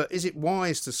 But is it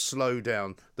wise to slow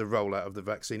down the rollout of the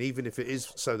vaccine, even if it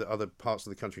is so that other parts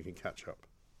of the country can catch up?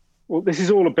 Well, this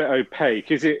is all a bit opaque.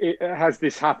 Has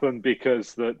this happened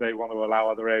because that they want to allow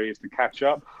other areas to catch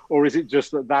up, or is it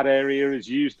just that area has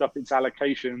used up its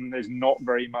allocation and there's not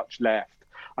very much left?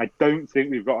 I don't think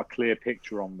we've got a clear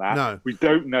picture on that. No. We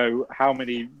don't know how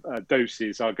many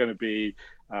doses are going to be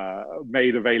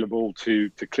made available to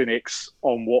clinics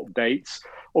on what dates.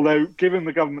 Although, given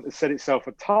the government has set itself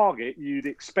a target, you'd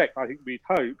expect, I think we'd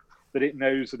hope, that it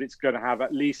knows that it's going to have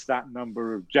at least that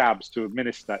number of jabs to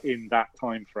administer in that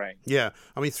time frame. Yeah,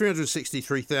 I mean,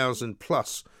 363,000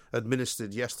 plus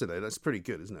administered yesterday. That's pretty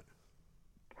good, isn't it?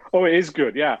 Oh, it is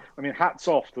good, yeah. I mean, hats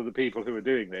off to the people who are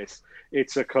doing this.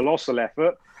 It's a colossal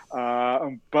effort,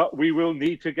 but we will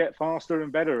need to get faster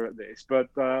and better at this. But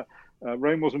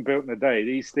Rome wasn't built in a day.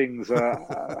 These things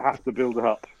have to build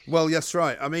up. Well, that's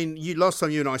right. I mean, last time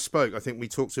you and I spoke, I think we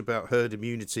talked about herd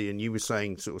immunity, and you were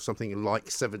saying sort of something like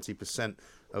 70%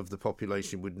 of the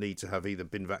population would need to have either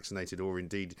been vaccinated or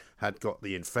indeed had got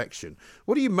the infection.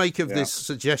 What do you make of this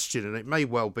suggestion? And it may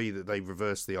well be that they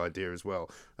reverse the idea as well,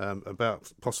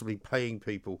 about possibly paying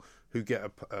people who get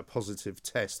a positive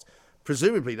test.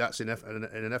 Presumably that's in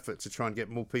an effort to try and get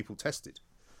more people tested.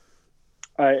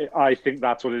 I think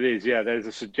that's what it is, yeah. There's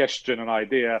a suggestion, an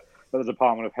idea at the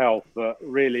Department of Health that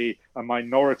really a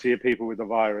minority of people with the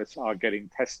virus are getting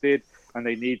tested and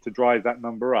they need to drive that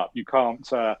number up. You can't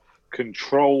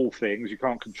control things. You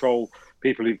can't control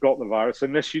people who've got the virus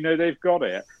unless you know they've got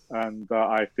it. And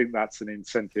I think that's an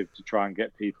incentive to try and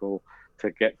get people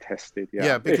to get tested,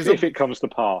 because if it comes to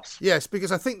pass. Yes,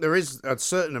 because I think there is a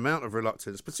certain amount of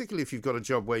reluctance, particularly if you've got a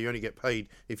job where you only get paid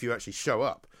if you actually show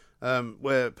up.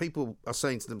 Where people are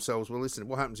saying to themselves, well, listen,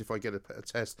 what happens if I get a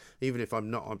test, even if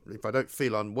if I don't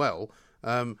feel unwell,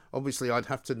 obviously I'd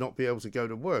have to not be able to go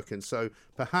to work. And so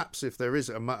perhaps if there is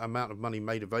an amount of money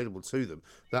made available to them,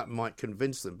 that might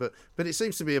convince them. But it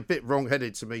seems to be a bit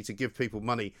wrong-headed to me to give people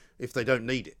money if they don't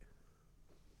need it.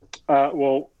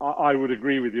 Well, I would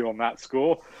agree with you on that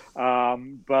score.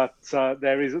 But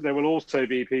there will also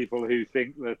be people who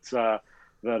think that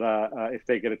if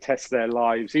they get to test their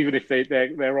lives, even if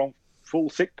they're on full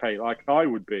sick pay, like I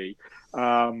would be,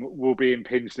 will be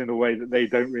impinged in a way that they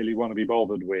don't really want to be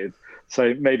bothered with.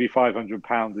 So maybe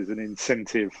 £500 is an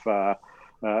incentive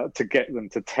to get them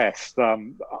to test.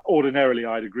 Ordinarily,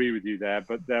 I'd agree with you there,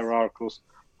 but there are, of course,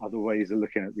 other ways of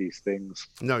looking at these things.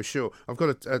 No, sure. I've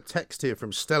got a text here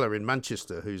from Stella in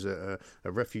Manchester, who's a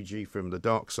refugee from the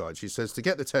dark side. She says, to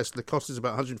get the test, the cost is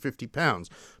about £150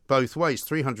 both ways,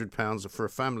 £300 for a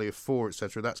family of four,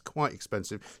 etc. That's quite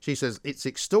expensive. She says it's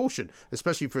extortion,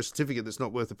 especially for a certificate that's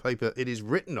not worth the paper it is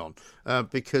written on,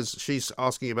 because she's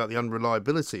asking about the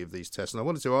unreliability of these tests. And I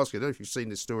wanted to ask you, I don't know if you've seen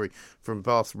this story from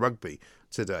Bath Rugby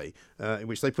today, in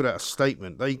which they put out a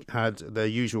statement. They had their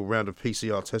usual round of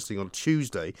PCR testing on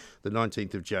Tuesday, the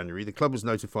 19th of January. The club was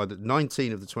notified that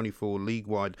 19 of the 24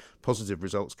 league-wide positive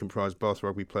results comprised Bath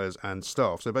Rugby players and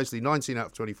staff. So basically 19 out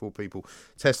of 24 people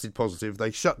tested positive.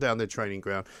 They shut down their training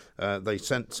ground. They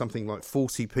sent something like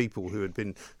 40 people who had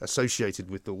been associated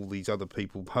with all these other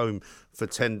people home for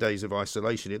 10 days of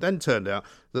isolation. It then turned out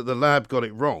that the lab got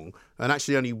it wrong, and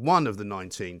actually only one of the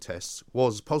 19 tests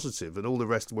was positive, and all the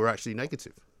rest were actually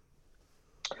negative.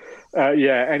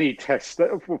 Any test.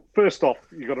 Well, first off,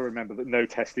 you've got to remember that no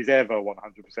test is ever 100%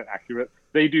 accurate.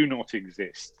 They do not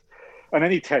exist. And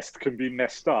any test can be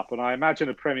messed up. And I imagine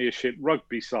a Premiership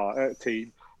rugby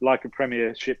team, like a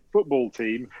Premiership football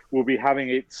team, will be having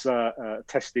its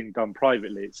testing done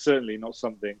privately. It's certainly not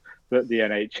something that the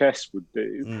NHS would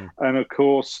do. And of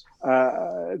course,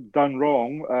 done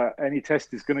wrong, any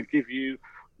test is going to give you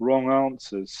wrong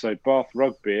answers. So Bath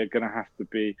Rugby are going to have to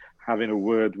be having a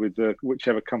word with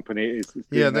whichever company it is.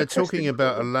 Yeah, they're talking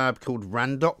about a lab called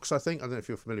Randox, I think. I don't know if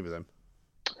you're familiar with them.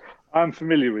 I'm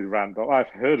familiar with Randox. I've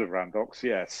heard of Randox,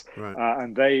 yes. Right.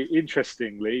 And they,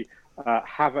 interestingly,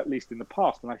 have, at least in the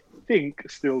past, and I think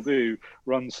still do,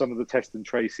 run some of the test and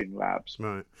tracing labs.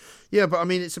 Right. Yeah, but I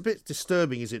mean, it's a bit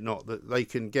disturbing, is it not, that they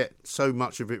can get so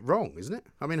much of it wrong, isn't it?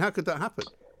 I mean, how could that happen?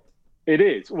 It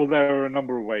is. Well, there are a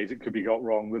number of ways it could be got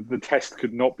wrong. The test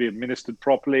could not be administered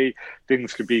properly.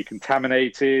 Things could be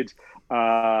contaminated.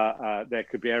 There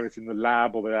could be errors in the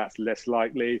lab, although that's less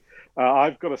likely.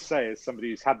 I've got to say, as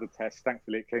somebody who's had the test,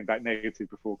 thankfully it came back negative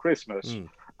before Christmas,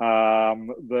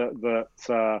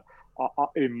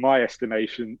 in my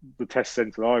estimation, the test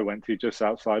centre I went to just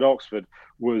outside Oxford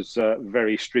was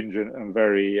very stringent and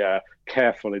very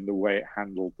careful in the way it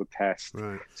handled the test.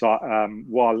 Right. So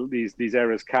while these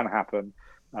errors can happen,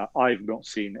 I've not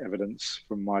seen evidence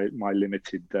from my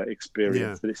limited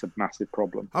experience that it's a massive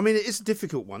problem. I mean, it's a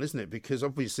difficult one, isn't it? Because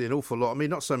obviously an awful lot, I mean,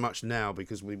 not so much now,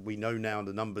 because we know now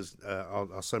the numbers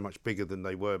are so much bigger than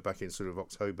they were back in sort of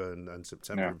October and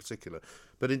September in particular.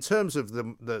 But in terms of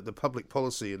the public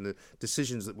policy and the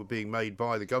decisions that were being made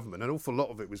by the government, an awful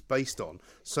lot of it was based on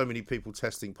so many people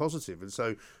testing positive. And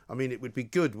so, I mean, it would be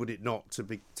good, would it not, to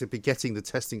be getting the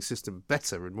testing system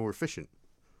better and more efficient?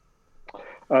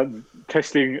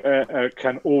 Testing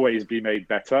can always be made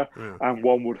better, and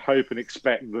one would hope and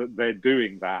expect that they're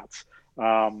doing that.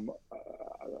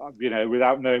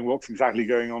 Without knowing what's exactly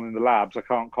going on in the labs, I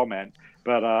can't comment.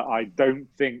 But I don't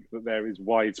think that there is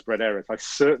widespread errors. I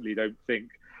certainly don't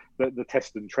think that the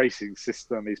test and tracing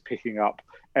system is picking up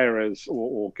errors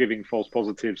or giving false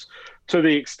positives to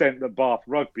the extent that Bath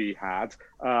Rugby had.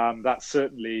 That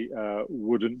certainly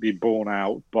wouldn't be borne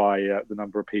out by the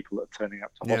number of people that are turning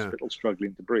up to hospital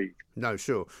struggling to breathe. No,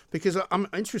 sure. Because I'm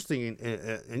interested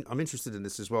in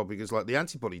this as well, because like the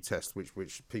antibody test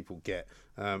which people get.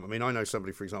 I mean, I know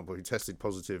somebody, for example, who tested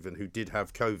positive and who did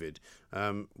have COVID.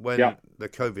 When the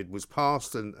COVID was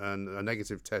passed and a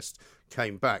negative test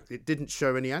came back, it didn't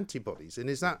show any antibodies. And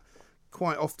is that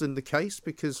quite often the case?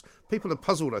 Because people are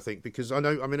puzzled, I think, because I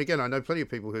know plenty of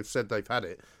people who have said they've had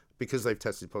it because they've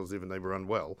tested positive and they were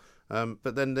unwell,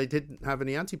 but then they didn't have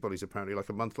any antibodies apparently like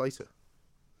a month later.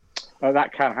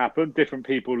 That can happen. Different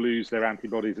people lose their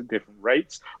antibodies at different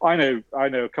rates. I know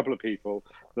a couple of people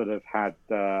that have had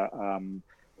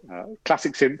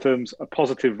classic symptoms, a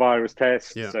positive virus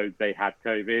test, so they had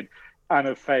COVID, and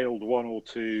have failed one or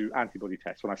two antibody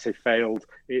tests. When I say failed,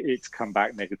 it's come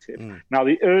back negative. Now,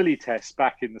 the early tests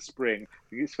back in the spring, I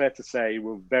think it's fair to say,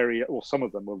 some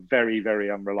of them were very, very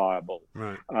unreliable.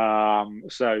 Right.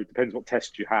 So it depends what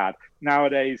test you had.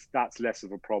 Nowadays, that's less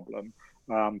of a problem.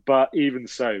 But even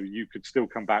so, you could still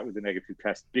come back with a negative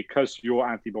test because your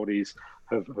antibodies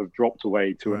have dropped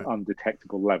away to an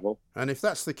undetectable level. And if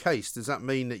that's the case, does that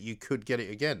mean that you could get it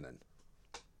again then?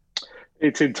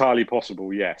 It's entirely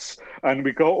possible, yes. And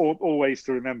we've got always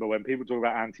to remember when people talk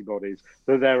about antibodies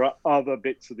that there are other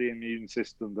bits of the immune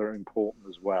system that are important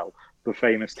as well, the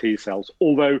famous T cells,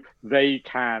 although they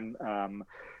can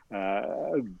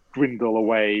dwindle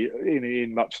away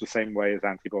in much the same way as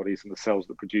antibodies and the cells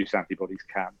that produce antibodies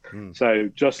can. So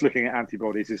just looking at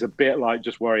antibodies is a bit like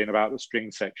just worrying about the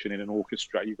string section in an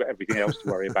orchestra. You've got everything else to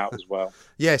worry about as well.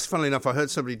 Yes, funnily enough, I heard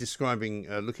somebody describing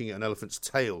looking at an elephant's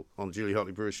tail on Julie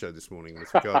Hartley-Brewer's show this morning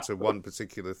with regard to one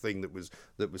particular thing that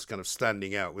was kind of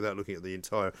standing out without looking at the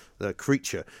entire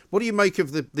creature. What do you make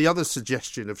of the other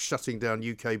suggestion of shutting down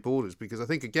UK borders? Because I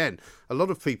think, again, a lot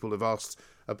of people have asked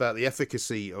about the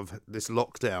efficacy of this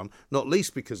lockdown, not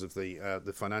least because of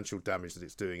the financial damage that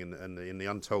it's doing and the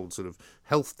untold sort of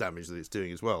health damage that it's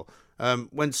doing as well.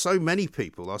 When so many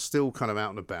people are still kind of out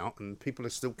and about, and people are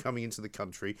still coming into the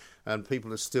country, and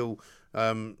people are still,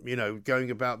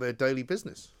 going about their daily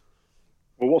business.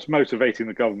 Well, what's motivating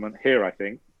the government here, I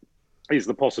think, is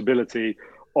the possibility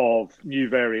of new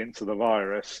variants of the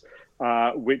virus,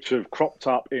 which have cropped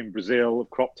up in Brazil, have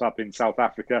cropped up in South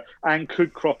Africa, and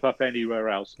could crop up anywhere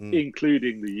else,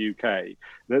 including the UK.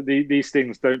 These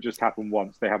things don't just happen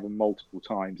once, they happen multiple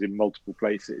times in multiple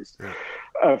places.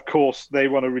 Of course, they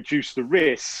want to reduce the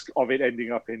risk of it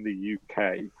ending up in the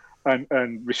UK.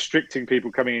 And restricting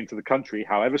people coming into the country,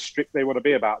 however strict they want to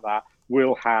be about that,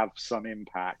 will have some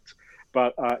impact.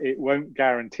 But it won't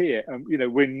guarantee it.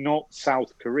 We're not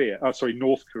North Korea.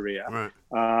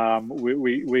 Right.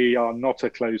 We are not a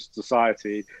closed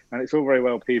society, and it's all very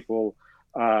well people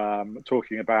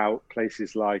talking about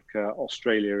places like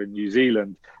Australia and New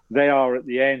Zealand. They are at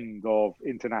the end of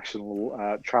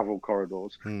international travel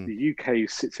corridors. The UK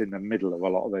sits in the middle of a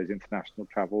lot of those international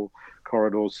travel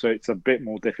corridors, so it's a bit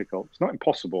more difficult. It's not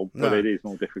impossible, but it is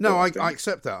more difficult. No, I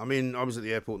accept that. I mean, I was at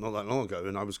the airport not that long ago,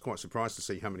 and I was quite surprised to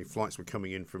see how many flights were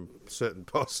coming in from certain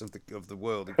parts of the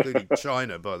world, including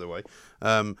China, by the way,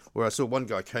 where I saw one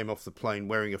guy came off the plane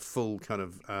wearing a full kind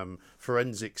of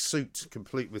forensic suit,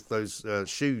 complete with those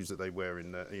shoes that they wear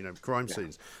in crime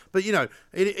scenes. But it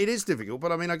is difficult.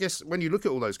 But I mean, I guess when you look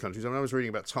at all those countries, I was reading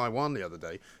about Taiwan the other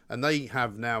day, and they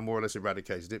have now more or less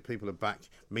eradicated it. People are back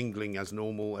mingling as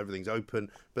normal. Everything's open,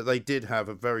 but they did have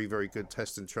a very, very good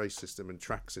test and trace system and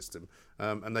track system,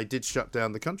 and they did shut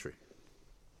down the country.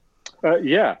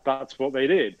 Yeah, that's what they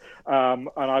did. And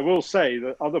I will say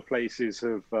that other places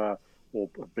have or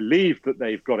believe that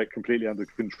they've got it completely under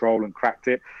control and cracked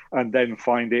it, and then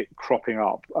find it cropping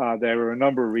up. There are a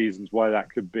number of reasons why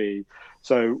that could be.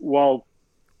 So while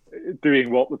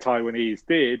doing what the Taiwanese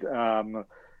did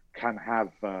can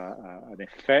have an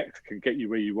effect, can get you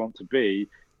where you want to be,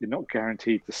 you're not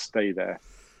guaranteed to stay there.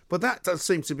 But that does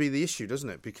seem to be the issue, doesn't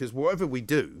it? Because whatever we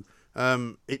do,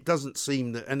 it doesn't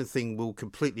seem that anything will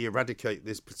completely eradicate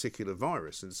this particular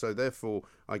virus. And so therefore,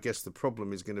 I guess the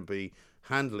problem is going to be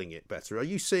handling it better. Are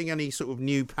you seeing any sort of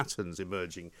new patterns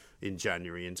emerging in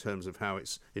January in terms of how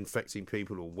it's infecting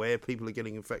people or where people are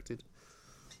getting infected?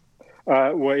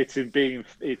 Well, it's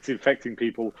infecting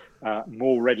people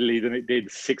more readily than it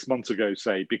did 6 months ago,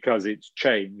 say, because it's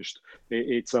changed.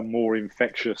 It's a more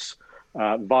infectious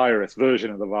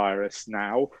version of the virus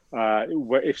now.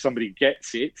 If somebody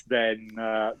gets it, then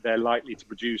they're likely to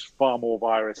produce far more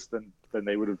virus than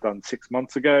they would have done 6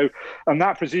 months ago. And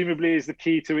that presumably is the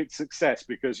key to its success,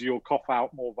 because you'll cough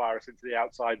out more virus into the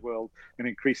outside world and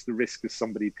increase the risk of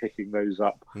somebody picking those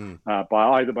up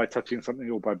by touching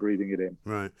something or by breathing it in.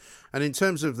 Right. And in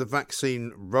terms of the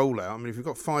vaccine rollout, I mean, if we've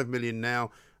got 5 million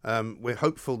now, we're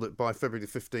hopeful that by February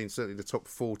the 15th, certainly the top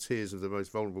 4 tiers of the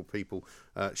most vulnerable people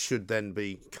should then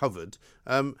be covered.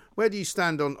 Where do you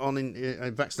stand on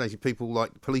vaccinating people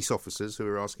like police officers who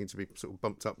are asking to be sort of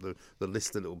bumped up the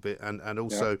list a little bit, and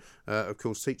also, of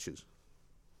course, teachers?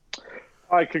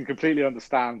 I can completely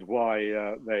understand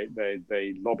why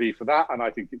they lobby for that, and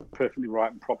I think it's perfectly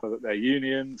right and proper that their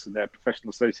unions and their professional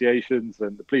associations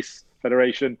and the police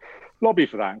federation lobby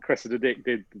for that. And Cressida Dick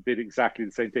did exactly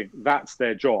the same thing. That's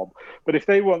their job. But if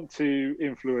they want to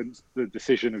influence the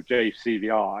decision of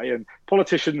JCVI, and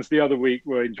politicians the other week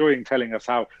were enjoying telling us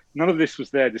how none of this was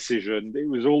their decision, it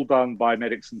was all done by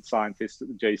medics and scientists at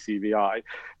the JCVI.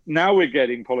 Now we're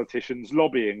getting politicians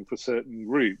lobbying for certain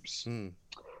groups.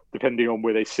 Depending on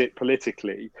where they sit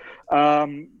politically.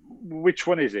 Which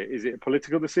one is it? Is it a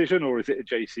political decision or is it a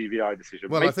JCVI decision?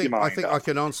 Well, I think I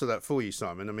can answer that for you,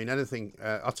 Simon. I mean, anything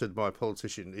uttered by a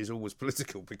politician is always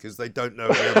political, because they don't know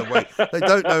any other way. They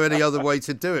don't know any other way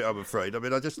to do it, I'm afraid. I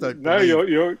mean, I just don't. No,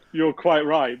 you're quite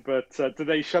right. But do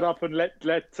they shut up and let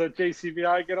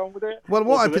JCVI get on with it? Well,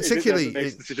 what I particularly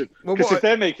because if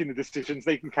they're making the decisions,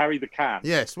 they can carry the can.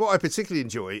 Yes, what I particularly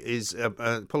enjoy is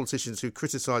politicians who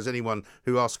criticise anyone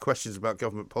who asks questions about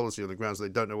government policy on the grounds they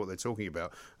don't know what they're talking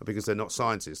about, because they're not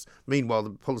scientists. Meanwhile, the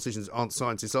politicians aren't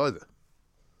scientists either.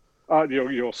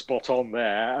 You're spot on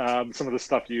there. Some of the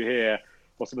stuff you hear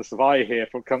or sort of stuff I hear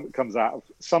comes out of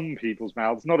some people's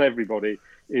mouths, not everybody,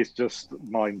 is just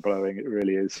mind-blowing. It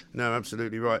really is. No,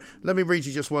 absolutely right. Let me read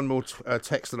you just one more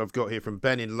text that I've got here from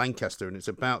Ben in Lancaster, and it's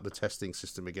about the testing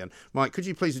system again. Mike, could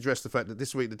you please address the fact that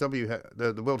this week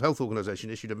the World Health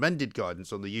Organization issued amended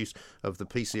guidance on the use of the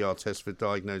PCR test for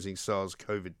diagnosing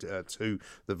SARS-CoV-2,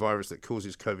 the virus that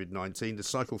causes COVID-19. The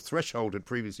cycle threshold had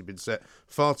previously been set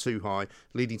far too high,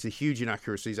 leading to huge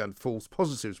inaccuracies and false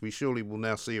positives. We surely will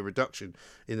now see a reduction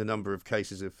in the number of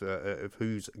cases of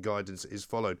whose guidance is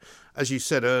followed. As you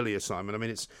said earlier, Simon, I mean,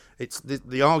 it's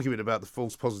the argument about the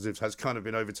false positives has kind of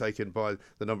been overtaken by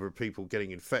the number of people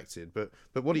getting infected. But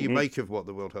what do you make of what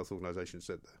the World Health Organization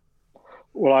said there?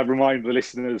 Well, I remind the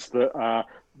listeners that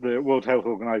the World Health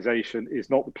Organization is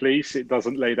not the police. It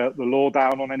doesn't lay the law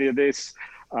down on any of this.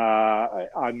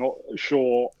 I'm not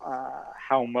sure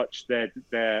how much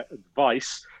their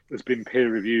advice has been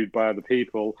peer-reviewed by other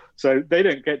people. So they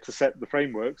don't get to set the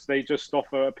frameworks. They just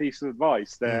offer a piece of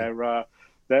advice.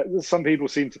 Some people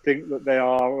seem to think that they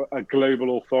are a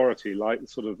global authority, like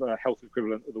sort of a health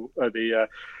equivalent of the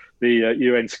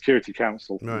UN Security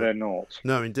Council. Right. They're not.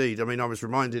 No, indeed. I mean, I was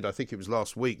reminded, I think it was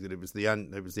last week, that it was the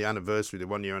anniversary, the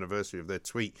 1 year anniversary of their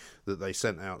tweet that they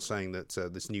sent out saying that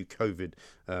this new COVID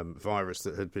virus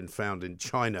that had been found in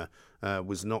China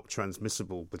was not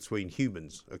transmissible between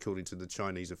humans, according to the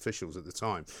Chinese officials at the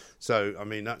time. So, I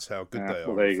mean, that's how good they are.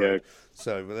 Well, there you go.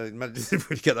 So, they didn't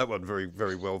really get that one very,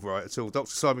 very well right at all.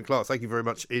 Dr. Simon Clarke, thank you very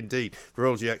much indeed.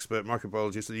 Virology expert,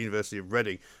 microbiologist at the University of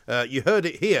Reading. You heard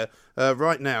it here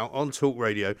right now on Talk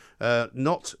Radio,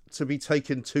 not to be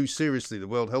taken too seriously, the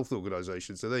World Health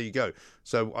Organization. So there you go.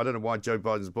 So I don't know why Joe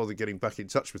Biden's bothered getting back in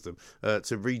touch with them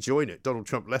to rejoin it. Donald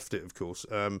Trump left it, of course.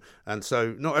 And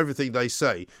so not everything they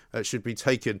say should be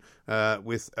taken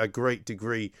with a great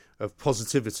degree of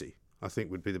positivity, I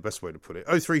think would be the best way to put it.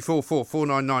 0344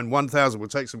 499 1000. We'll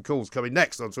take some calls coming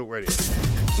next on Talk Radio.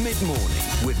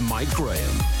 Mid-morning with Mike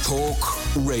Graham.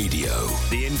 Talk Radio.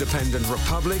 The Independent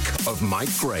Republic of Mike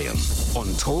Graham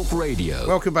on Talk Radio.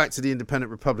 Welcome back to the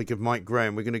Independent Republic of Mike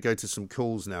Graham. We're going to go to some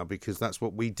calls now because that's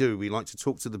what we do. We like to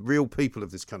talk to the real people of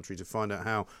this country to find out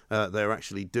how they're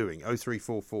actually doing.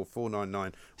 0344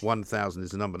 499 1000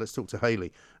 is the number. Let's talk to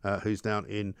Hayley, who's down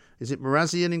in, is it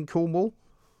Marazion in Cornwall?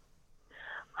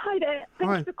 Hi there.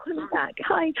 Thanks for calling back.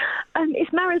 Hi.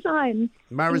 It's Marazion.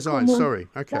 Marazion, sorry.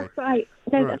 Okay. That's right.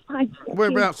 No, that's fine.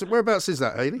 Whereabouts is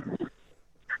that, Hayley?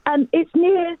 It's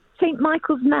near St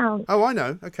Michael's Mount. Oh, I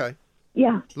know. Okay.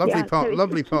 Yeah. Lovely part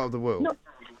of the world.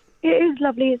 It is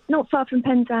lovely. It's not far from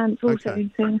Penzance also. Okay.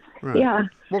 So, right. Yeah.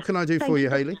 What can I do for you,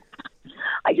 Hayley?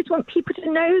 I just want people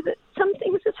to know that some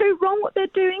things are so wrong what they're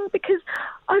doing because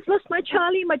I've lost my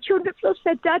Charlie, my children have lost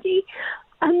their daddy,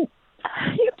 and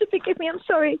you have to forgive me, I'm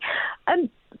sorry.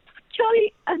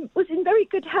 Charlie was in very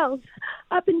good health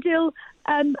up until,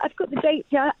 I've got the dates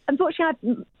here. Unfortunately, I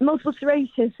had multiple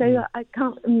sclerosis, so I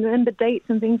can't remember dates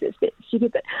and things. It's a bit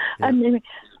stupid. But anyway,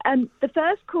 the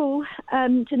first call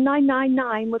to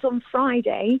 999 was on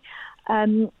Friday.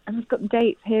 And I've got the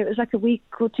dates here. It was like a week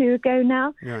or two ago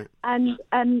now. Right.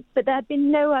 But there had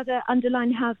been no other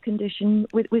underlying health condition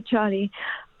with Charlie.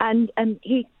 And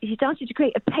he started to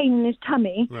create a pain in his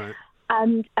tummy. Right.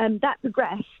 And that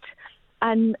progressed,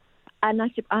 and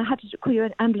I said I had to call you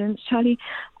an ambulance, Charlie,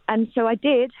 and so I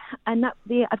did, and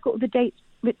I've got all the dates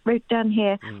wrote down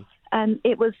here.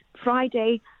 It was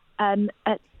Friday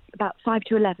at about 5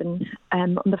 to 11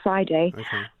 on the Friday,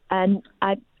 okay. And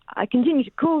I continued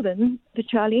to call them for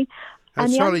Charlie.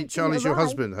 And Charlie's your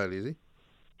husband, Hayley, is he?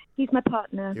 He's my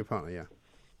partner. Your partner, yeah.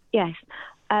 Yes.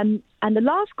 And the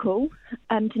last call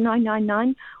to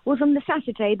 999 was on the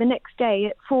Saturday, the next day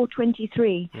at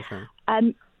 4:23.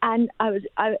 Okay. And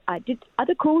I did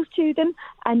other calls to them,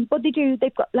 and what they do,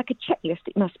 they've got like a checklist.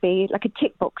 It must be like a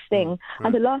tick box thing. Right.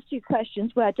 And the last two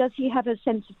questions were, does he have a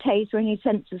sense of taste or any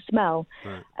sense of smell?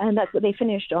 Right. And that's what they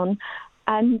finished on.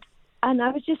 And I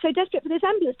was just so desperate for this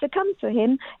ambulance to come for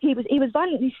him. He was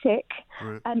violently sick.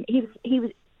 Right.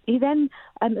 He then,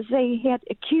 he had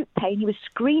acute pain. He was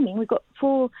screaming. We've got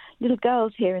 4 little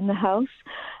girls here in the house,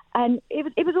 and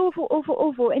it was awful, awful,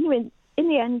 awful. Anyway, in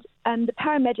the end, the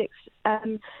paramedics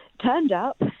turned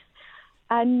up,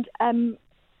 and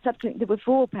subsequently there were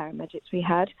 4 paramedics we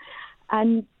had,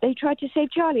 and they tried to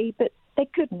save Charlie, but they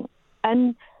couldn't.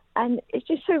 And it's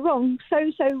just so wrong,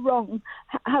 so wrong.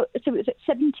 So it was at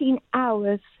 17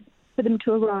 hours for them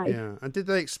to arrive. Yeah, and did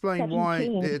they explain why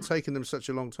it had taken them such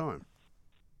a long time?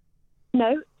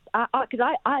 No,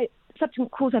 because I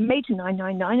subsequent calls I made to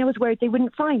 999, I was worried they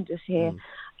wouldn't find us here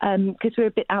because we're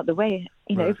a bit out of the way,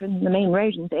 you know, from the main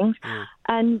road and things. Yeah.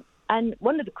 And And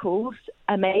one of the calls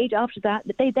made after that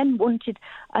they then wanted,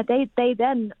 they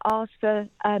then asked for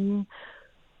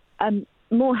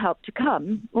more help to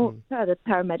come, more further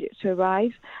paramedics to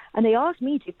arrive, and they asked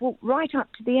me to walk right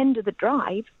up to the end of the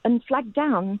drive and flag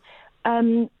down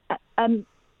an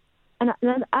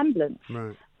ambulance.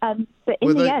 Right. But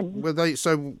in the end, were they?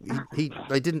 So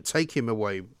they didn't take him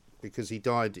away because he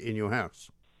died in your house.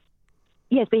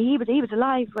 Yes, but he was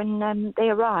alive when they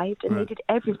arrived, and they did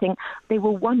everything. They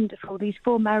were wonderful. These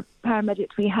 4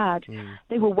 paramedics we had,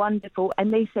 they were wonderful.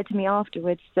 And they said to me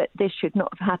afterwards that this should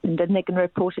not have happened, and they can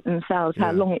report it themselves,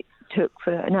 how long it took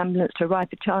for an ambulance to arrive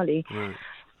for Charlie. Right.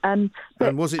 And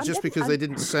was it just because they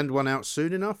didn't send one out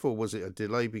soon enough, or was it a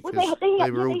delay because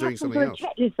they were all doing something else?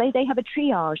 They have a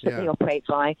triage that they operate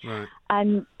by,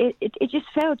 and it just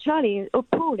failed Charlie.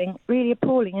 Appalling, really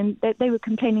appalling, and they were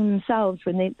complaining themselves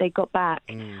when they got back.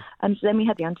 And so then we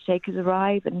had the undertakers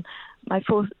arrive, and my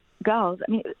 4 girls.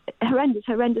 I mean, horrendous.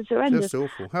 Just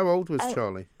awful. How old was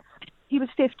Charlie? He was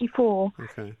 54.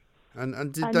 Okay.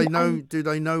 And did they know? Do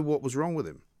they know what was wrong with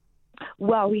him?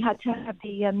 Well, we had to have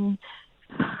the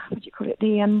what do you call it?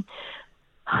 An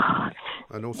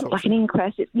autopsy? Like an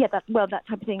inquest. That type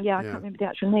of thing. Yeah, I can't remember the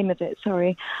actual name of it.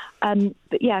 Sorry.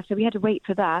 But yeah, so we had to wait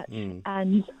for that,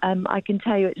 and I can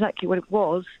tell you exactly what it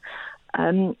was.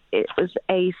 It was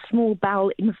a small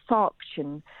bowel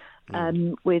infarction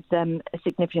with a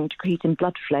significant decrease in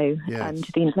blood flow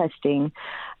to the intestine.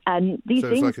 And these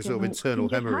things, it's like a sort of internal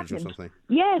hemorrhage or something.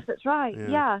 Yes, that's right.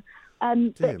 Yeah.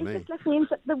 But it just left me in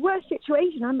the worst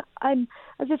situation. I'm,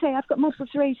 as I say, I've got multiple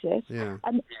sclerosis,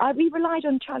 and we relied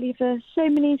on Charlie for so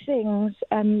many things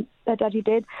that Daddy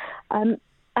did, and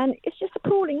it's just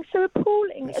appalling, so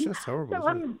appalling. It's just horrible. So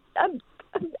I'm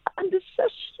under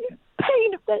such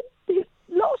pain of the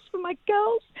loss for my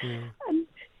girls, and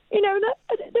I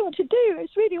don't know what to do.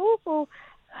 It's really awful.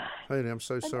 Hayley, I'm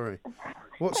so sorry.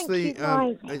 What's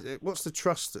the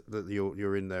trust that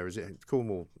you're in there? Is it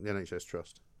Cornwall, the NHS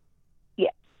Trust?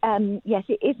 Yes,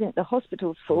 it isn't the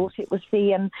hospital's fault. It was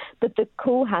the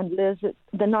call handlers,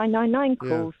 the 999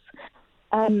 calls.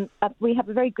 Yeah. We have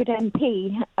a very good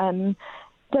MP,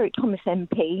 Derek Thomas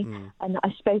MP, and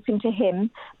I've spoken to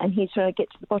him, and he's trying to get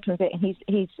to the bottom of it, and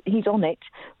he's on it.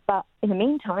 But in the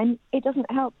meantime, it doesn't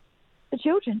help the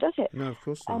children, does it? No, of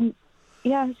course not.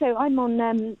 So I'm on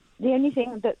the only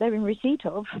thing that they're in receipt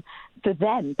of for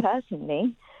them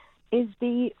personally is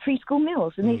the free school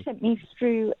meals, and they sent me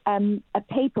through a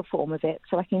paper form of it,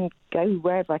 so I can go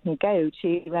wherever I can go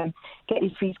to get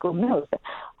these free school meals.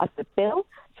 I've got a bill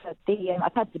for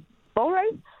I've had to borrow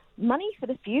money for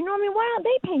the funeral. I mean, why aren't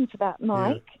they paying for that,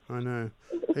 Mike? Yeah, I know.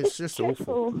 It's just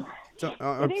awful.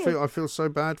 I feel so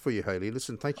bad for you, Hayley.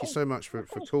 Listen, thank you so much for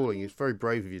calling. It's very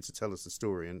brave of you to tell us the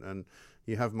story, and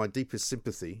you have my deepest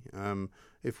sympathy.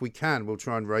 If we can, we'll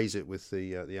try and raise it with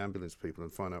the ambulance people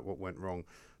and find out what went wrong,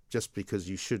 just because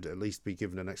you should at least be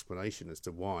given an explanation as to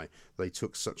why they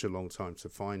took such a long time to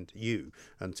find you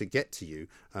and to get to you,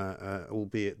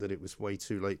 albeit that it was way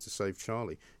too late to save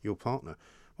Charlie, your partner.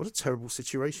 What a terrible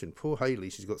situation. Poor Hayley,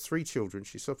 she's got 3 children,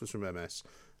 she suffers from MS,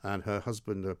 and her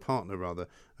husband, her partner rather,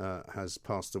 has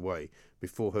passed away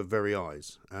before her very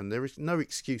eyes, and there is no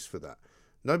excuse for that.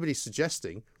 Nobody's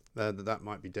suggesting that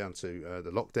might be down to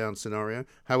the lockdown scenario.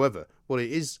 However, what it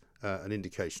is an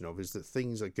indication of is that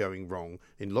things are going wrong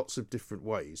in lots of different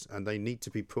ways, and they need to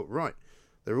be put right.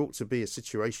 There ought to be a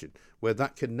situation where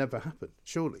that can never happen,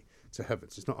 surely, to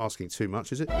heavens. It's not asking too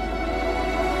much, is it?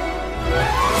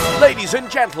 Ladies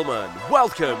and gentlemen,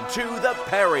 welcome to the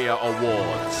Perrier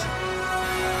Awards.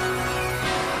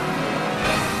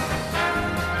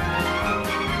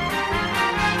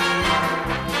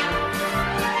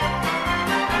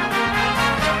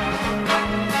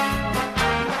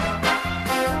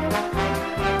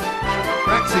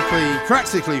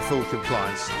 Practically full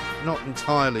compliance, not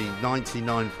entirely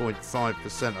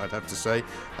 99.5%, I'd have to say.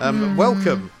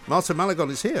 Welcome. Marta Malagon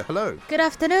is here. Hello. Good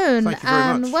afternoon. Thank you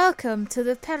very much. Welcome to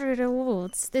the Perrier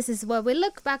Awards. This is where we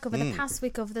look back over the past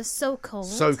week of the so-called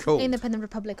Independent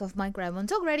Republic of Mike Graham on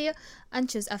Talk Radio and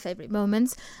choose our favourite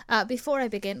moments. Before I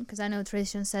begin, because I know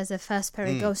tradition says the first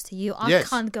Perrier goes to you, I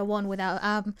can't go on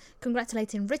without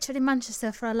congratulating Richard in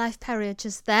Manchester for a live Perrier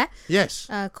just there. Yes.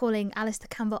 Calling Alistair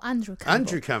Campbell Andrew Campbell.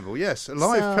 Andrew Campbell, yes. A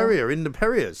live Perrier in the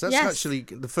Perriers. That's actually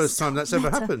the first time that's ever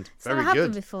happened. Very good.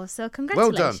 Happened before, so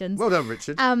congratulations. Well done,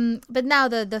 Richard. But now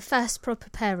the first proper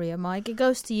Perrier, Mike, it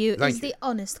goes to you. Is the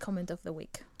honest comment of the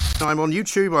week. I'm on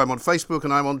YouTube, I'm on Facebook,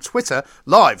 and I'm on Twitter,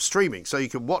 live streaming. So you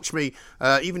can watch me,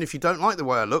 even if you don't like the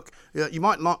way I look. You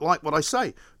might not like what I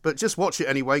say, but just watch it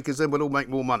anyway, because then we'll all make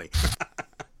more money.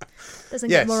 Doesn't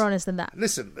get more honest than that.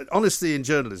 Listen, honesty in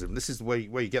journalism, this is where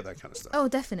you get that kind of stuff. Oh,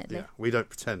 definitely. Yeah, we don't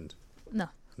pretend. No,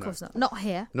 of course not. Not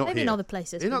here. Maybe here. in other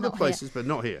places. In other places, but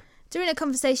not here. During a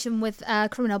conversation with a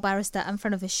criminal barrister and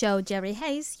friend of the show, Jerry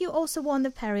Hayes, you also won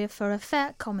the Perrier for a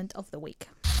fair comment of the week.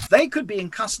 They could be in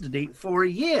custody for a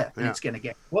year, and it's going to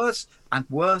get worse and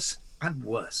worse and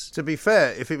worse. To be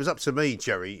fair, if it was up to me,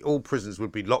 Jerry, all prisons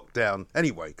would be locked down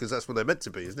anyway, because that's what they're meant to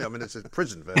be, isn't it? I mean, it's a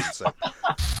prison, for heaven's sake.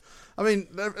 I mean,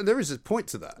 there is a point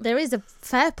to that. There is a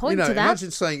fair point to that.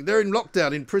 Imagine saying they're in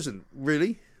lockdown in prison.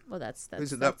 Really? Well, that's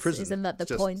isn't that prison? Isn't that the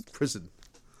just point? Prison.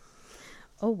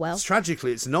 Oh, well.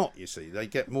 Tragically, it's not, you see. They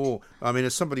get more... I mean,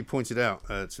 as somebody pointed out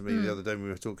to me the other day when we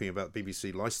were talking about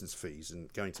BBC licence fees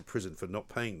and going to prison for not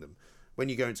paying them, when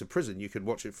you go into prison, you could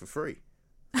watch it for free.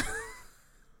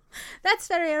 That's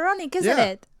very ironic, isn't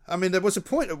it? I mean, there was a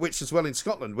point at which, as well, in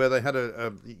Scotland, where they had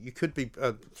you could be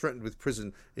threatened with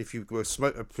prison if you were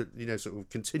sort of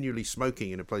continually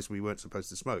smoking in a place where you weren't supposed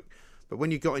to smoke. But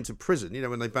when you got into prison,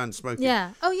 when they banned smoking...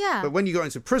 Yeah. Oh, yeah. But when you got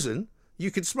into prison,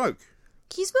 you could smoke.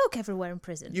 Can you smoke everywhere in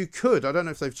prison? You could. I don't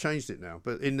know if they've changed it now.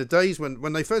 But in the days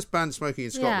when they first banned smoking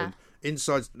in Scotland,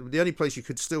 inside, the only place you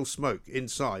could still smoke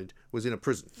inside was in a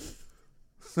prison.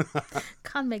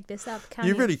 Can't make this up, can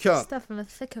you? You really can't. Stuff in the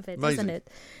thick of it, Amazing. Isn't it?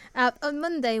 On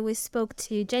Monday, we spoke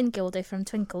to Jane Gilday from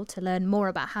Twinkle to learn more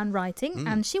about handwriting,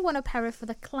 and she won a Perrier for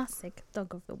the classic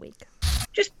Dog of the Week.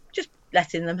 Just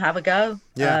letting them have a go.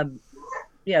 Yeah.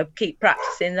 Keep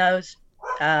practicing those.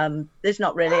 There's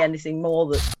not really anything more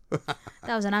that...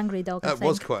 That was an angry dog, I think. That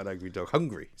was quite an angry dog.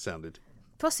 Hungry, sounded.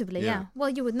 Possibly, yeah. Well,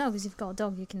 you would know because you've got a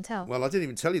dog, you can tell. Well, I didn't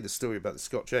even tell you the story about the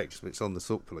Scotch eggs, but it's on the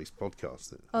Thought Police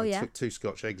podcast. I took 2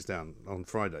 Scotch eggs down on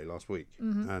Friday last week,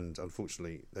 and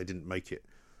unfortunately they didn't make it.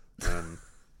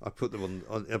 I put them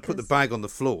I put the bag on the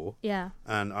floor,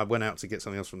 and I went out to get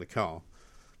something else from the car.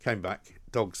 Came back,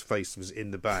 dog's face was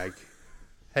in the bag,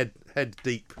 head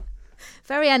deep.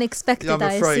 Very unexpected,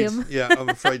 I assume. Yeah, I'm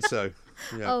afraid so.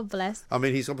 Yeah. Oh, bless. I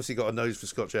mean, he's obviously got a nose for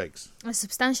Scotch eggs. A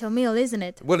substantial meal, isn't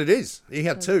it? Well, it is. He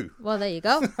had 2. Well, there you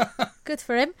go. Good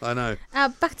for him. I know.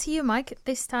 Back to you, Mike.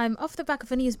 This time, off the back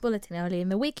of a news bulletin early in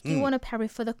the week, you won a Perrier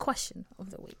for the question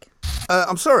of the week.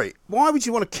 I'm sorry. Why would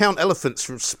you want to count elephants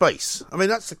from space? I mean,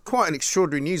 that's quite an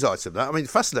extraordinary news item, that. I mean,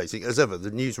 fascinating, as ever, the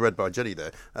news read by Jenny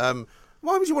there.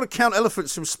 Why would you want to count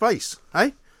elephants from space, eh?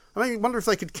 I mean, I wonder if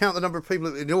they could count the number of people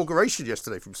at the inauguration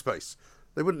yesterday from space.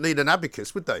 They wouldn't need an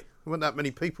abacus, would they? There weren't that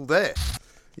many people there.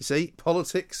 You see,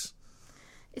 politics.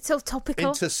 It's so topical.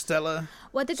 Interstellar.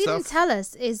 What they didn't tell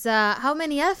us is how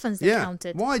many elephants they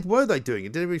counted. Why were they doing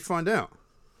it? Did we find out?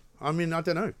 I mean, I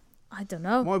don't know. I don't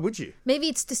know. Why would you? Maybe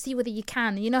it's to see whether you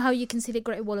can. You know how you can see the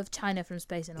Great Wall of China from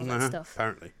space and all that stuff?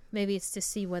 Apparently. Maybe it's to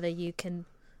see whether you can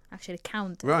actually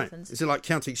count Right. elephants. Is it like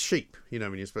counting sheep?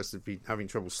 When you're supposed to be having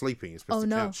trouble sleeping, you're supposed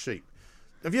to count sheep.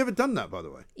 Have you ever done that, by the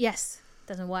way? Yes.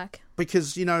 Doesn't work.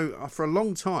 Because, for a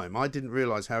long time, I didn't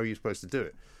realise how you're supposed to do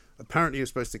it. Apparently, you're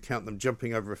supposed to count them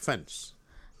jumping over a fence.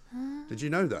 Did you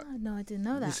know that? No, I didn't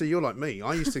know that. You see, you're like me.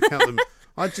 I used to count them.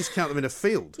 I'd just count them in a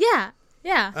field. Yeah.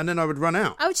 And then I would run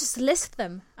out. I would just list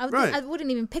them. I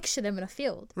wouldn't even picture them in a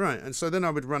field. Right. And so then I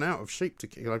would run out of sheep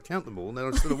I'd count them all, and then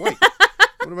I'm still awake.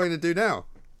 What am I going to do now?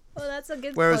 Well, that's a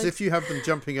good Whereas point. if you have them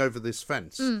jumping over this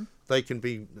fence, they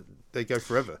go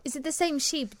forever. Is it the same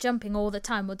sheep jumping all the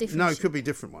time or different? No, it sheep? could be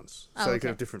different ones. So you could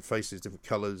have different faces, different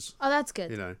colours. Oh, that's good.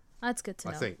 That's good to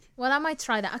know. I think. Well, I might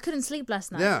try that. I couldn't sleep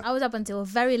last night. Yeah. I was up until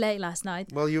very late last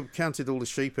night. Well, you counted all the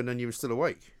sheep and then you were still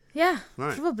awake. Yeah,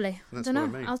 right. Probably. That's I don't know.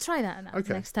 what I mean. I'll try that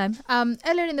Okay. next time.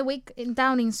 Earlier in the week, in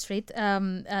Downing Street,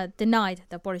 denied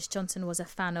that Boris Johnson was a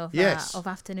fan of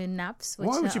afternoon naps. Which,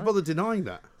 why would you bother denying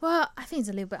that? Well, I think it's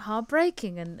a little bit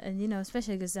heartbreaking, and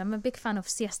especially because I'm a big fan of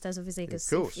siestas, obviously,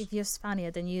 because if you're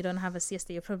Spaniard and you don't have a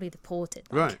siesta, you're probably deported.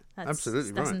 Right,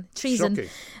 absolutely right. Treason.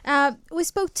 Shocking. We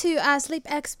spoke to sleep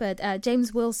expert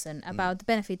James Wilson about the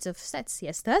benefits of set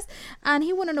siestas, and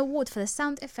he won an award for the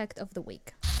sound effect of the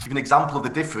week. Give an example of the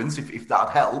difference, if that'd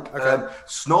help. Okay.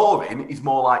 Snoring is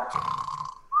more like...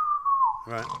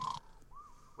 Right.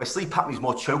 Where sleep apnea is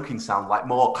more choking sound, like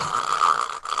more...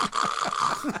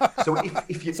 So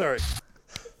if you... Sorry.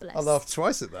 Bless. I laughed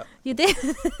twice at that. You did?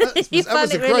 That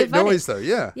was a really great funny. noise, though,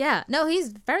 yeah. Yeah. No, he's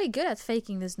very good at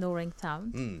faking the snoring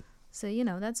sound. So,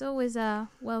 that's always well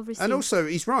received. And also,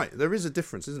 he's right. There is a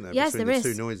difference, isn't there, yes, between there the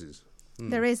is. two noises?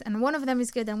 There is, and one of them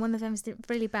is good and one of them is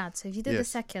really bad. So if you do the Yes.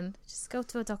 second, just go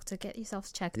to a doctor, get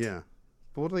yourself checked. Yeah.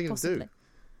 But what are they going to do?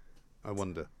 I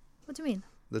wonder. What do you mean?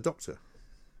 The doctor.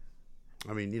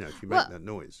 I mean, if you make that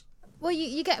noise. Well,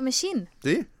 you get a machine. Do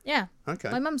you? Yeah.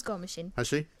 Okay. My mum's got a machine. Has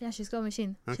she? Yeah, she's got a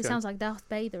machine. Okay. She sounds like Darth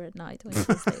Vader at night when she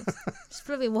sleeps. She's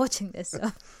probably watching this,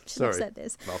 so she Sorry. said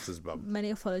this. Martha's mum.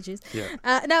 Many apologies.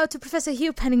 Yeah. Now to Professor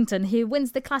Hugh Pennington, who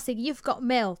wins the classic You've Got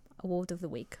Mail Award of the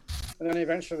Week. And then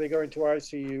eventually they go into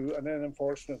ICU, and then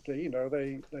unfortunately,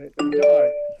 they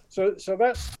die. So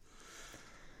that's...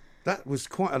 That was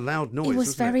quite a loud noise. It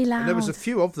was very loud. And there was a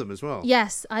few of them as well.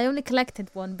 Yes, I only collected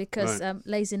one because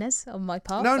laziness on my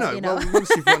part. No. Well,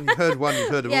 once you've heard one, you've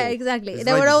heard them all. Yeah, exactly.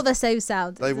 They were all the same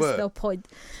sound. They were. There's no point.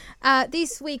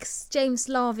 This week's James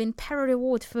Larvin Perry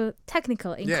Award for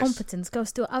Technical Incompetence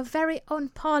goes to our very own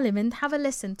Parliament. Have a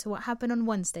listen to what happened on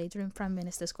Wednesday during Prime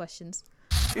Minister's questions.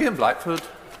 Ian Blackford.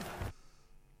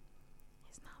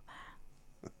 He's not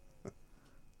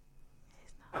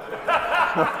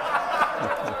there.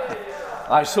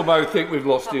 I somehow think we've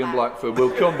lost Ian Blackford.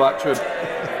 We'll come back to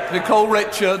him. Nicole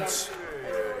Richards.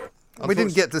 We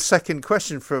didn't get the second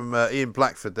question from Ian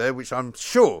Blackford there, which I'm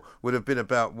sure would have been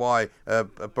about why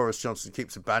Boris Johnson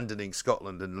keeps abandoning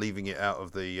Scotland and leaving it out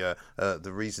of the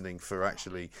reasoning for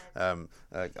actually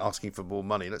asking for more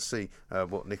money. Let's see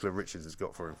what Nicola Richards has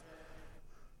got for him.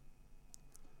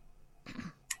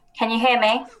 Can you hear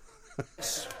me?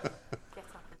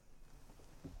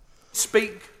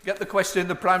 Speak. Get the question.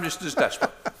 The Prime Minister's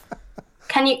desperate.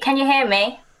 Can you hear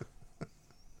me?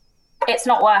 It's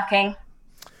not working.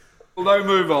 Well, no,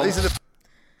 move on.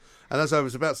 And as I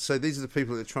was about to say, these are the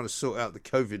people that are trying to sort out the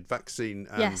COVID vaccine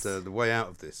and the way out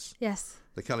of this. Yes.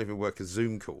 They can't even work a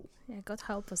Zoom call. Yeah, God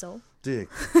help us all. Dear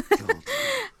God.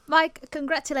 Mike,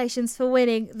 congratulations for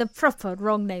winning the proper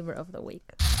Wrong Namer of the Week.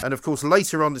 And, of course,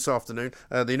 later on this afternoon,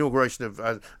 the inauguration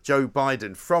of Joe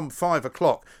Biden from 5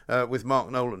 o'clock with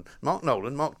Mark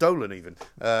Dolan even.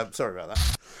 Sorry about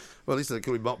that. Well, at least they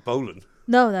call him Mark Bolan.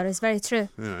 No, that is very true.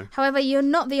 Yeah. However, you're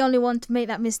not the only one to make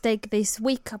that mistake this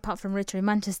week, apart from Richard in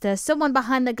Manchester. Someone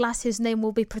behind the glass whose name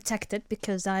will be protected,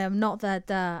 because I am not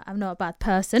I'm not a bad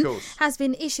person, has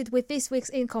been issued with this week's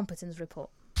incompetence report.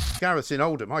 Gareth in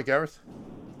Oldham. Hi, Gareth.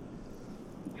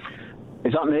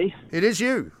 Is that me? It is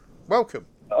you. Welcome.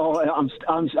 Oh,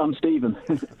 I'm Stephen.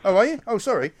 Oh, are you? Oh,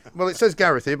 sorry. Well, it says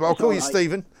Gareth here, but I'll call you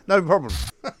Stephen. No problem.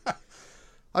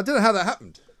 I don't know how that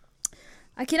happened.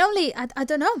 I can only, I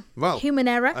don't know. Well, human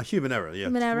error. A human error, yeah.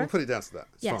 Human error. We'll put it down to that.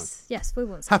 It's fine. Yes, we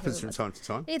won't. Happens from time to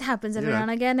time. It happens every now and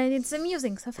again, and it's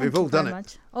amusing. So thank We've all you very done it.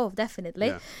 much. Oh, definitely.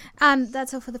 Yeah. And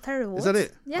that's all for the Perry Awards. Is that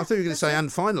it? Yeah. I thought you were going to say,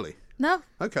 and finally. No.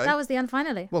 Okay. That was the and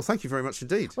finally. Well, thank you very much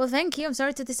indeed. Well, thank you. I'm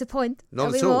sorry to disappoint.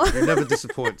 Not at all. You never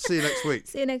disappoint. See you next week.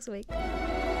 See you next week.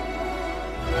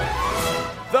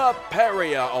 The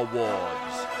Perrier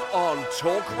Awards on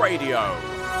Talk Radio.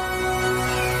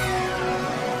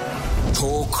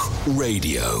 Talk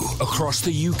Radio. Across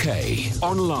the UK,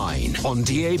 online, on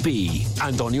DAB,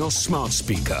 and on your smart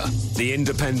speaker. The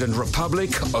Independent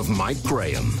Republic of Mike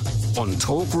Graham on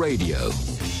Talk Radio.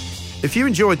 If you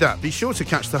enjoyed that, be sure to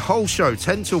catch the whole show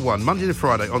 10 till 1, Monday to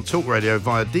Friday on Talk Radio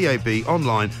via DAB,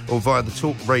 online, or via the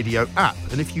Talk Radio app.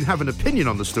 And if you have an opinion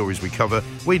on the stories we cover,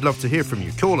 we'd love to hear from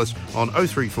you. Call us on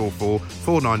 0344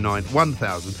 499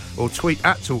 1000 or tweet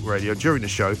at Talk Radio during the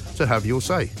show to have your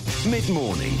say.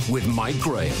 Mid-morning with Mike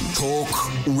Graham.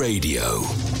 Talk Radio.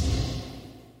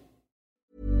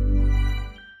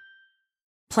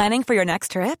 Planning for your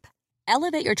next trip?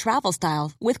 Elevate your travel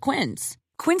style with Quince.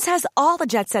 Quince has all the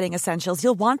jet-setting essentials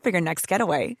you'll want for your next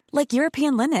getaway, like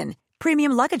European linen,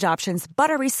 premium luggage options,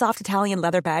 buttery soft Italian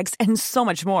leather bags, and so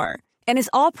much more. And is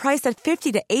all priced at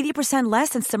 50 to 80% less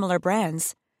than similar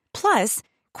brands. Plus,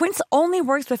 Quince only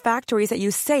works with factories that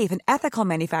use safe and ethical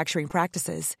manufacturing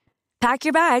practices. Pack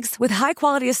your bags with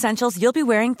high-quality essentials you'll be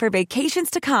wearing for vacations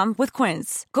to come with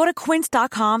Quince. Go to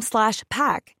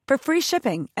quince.com/pack for free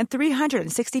shipping and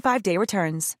 365-day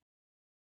returns.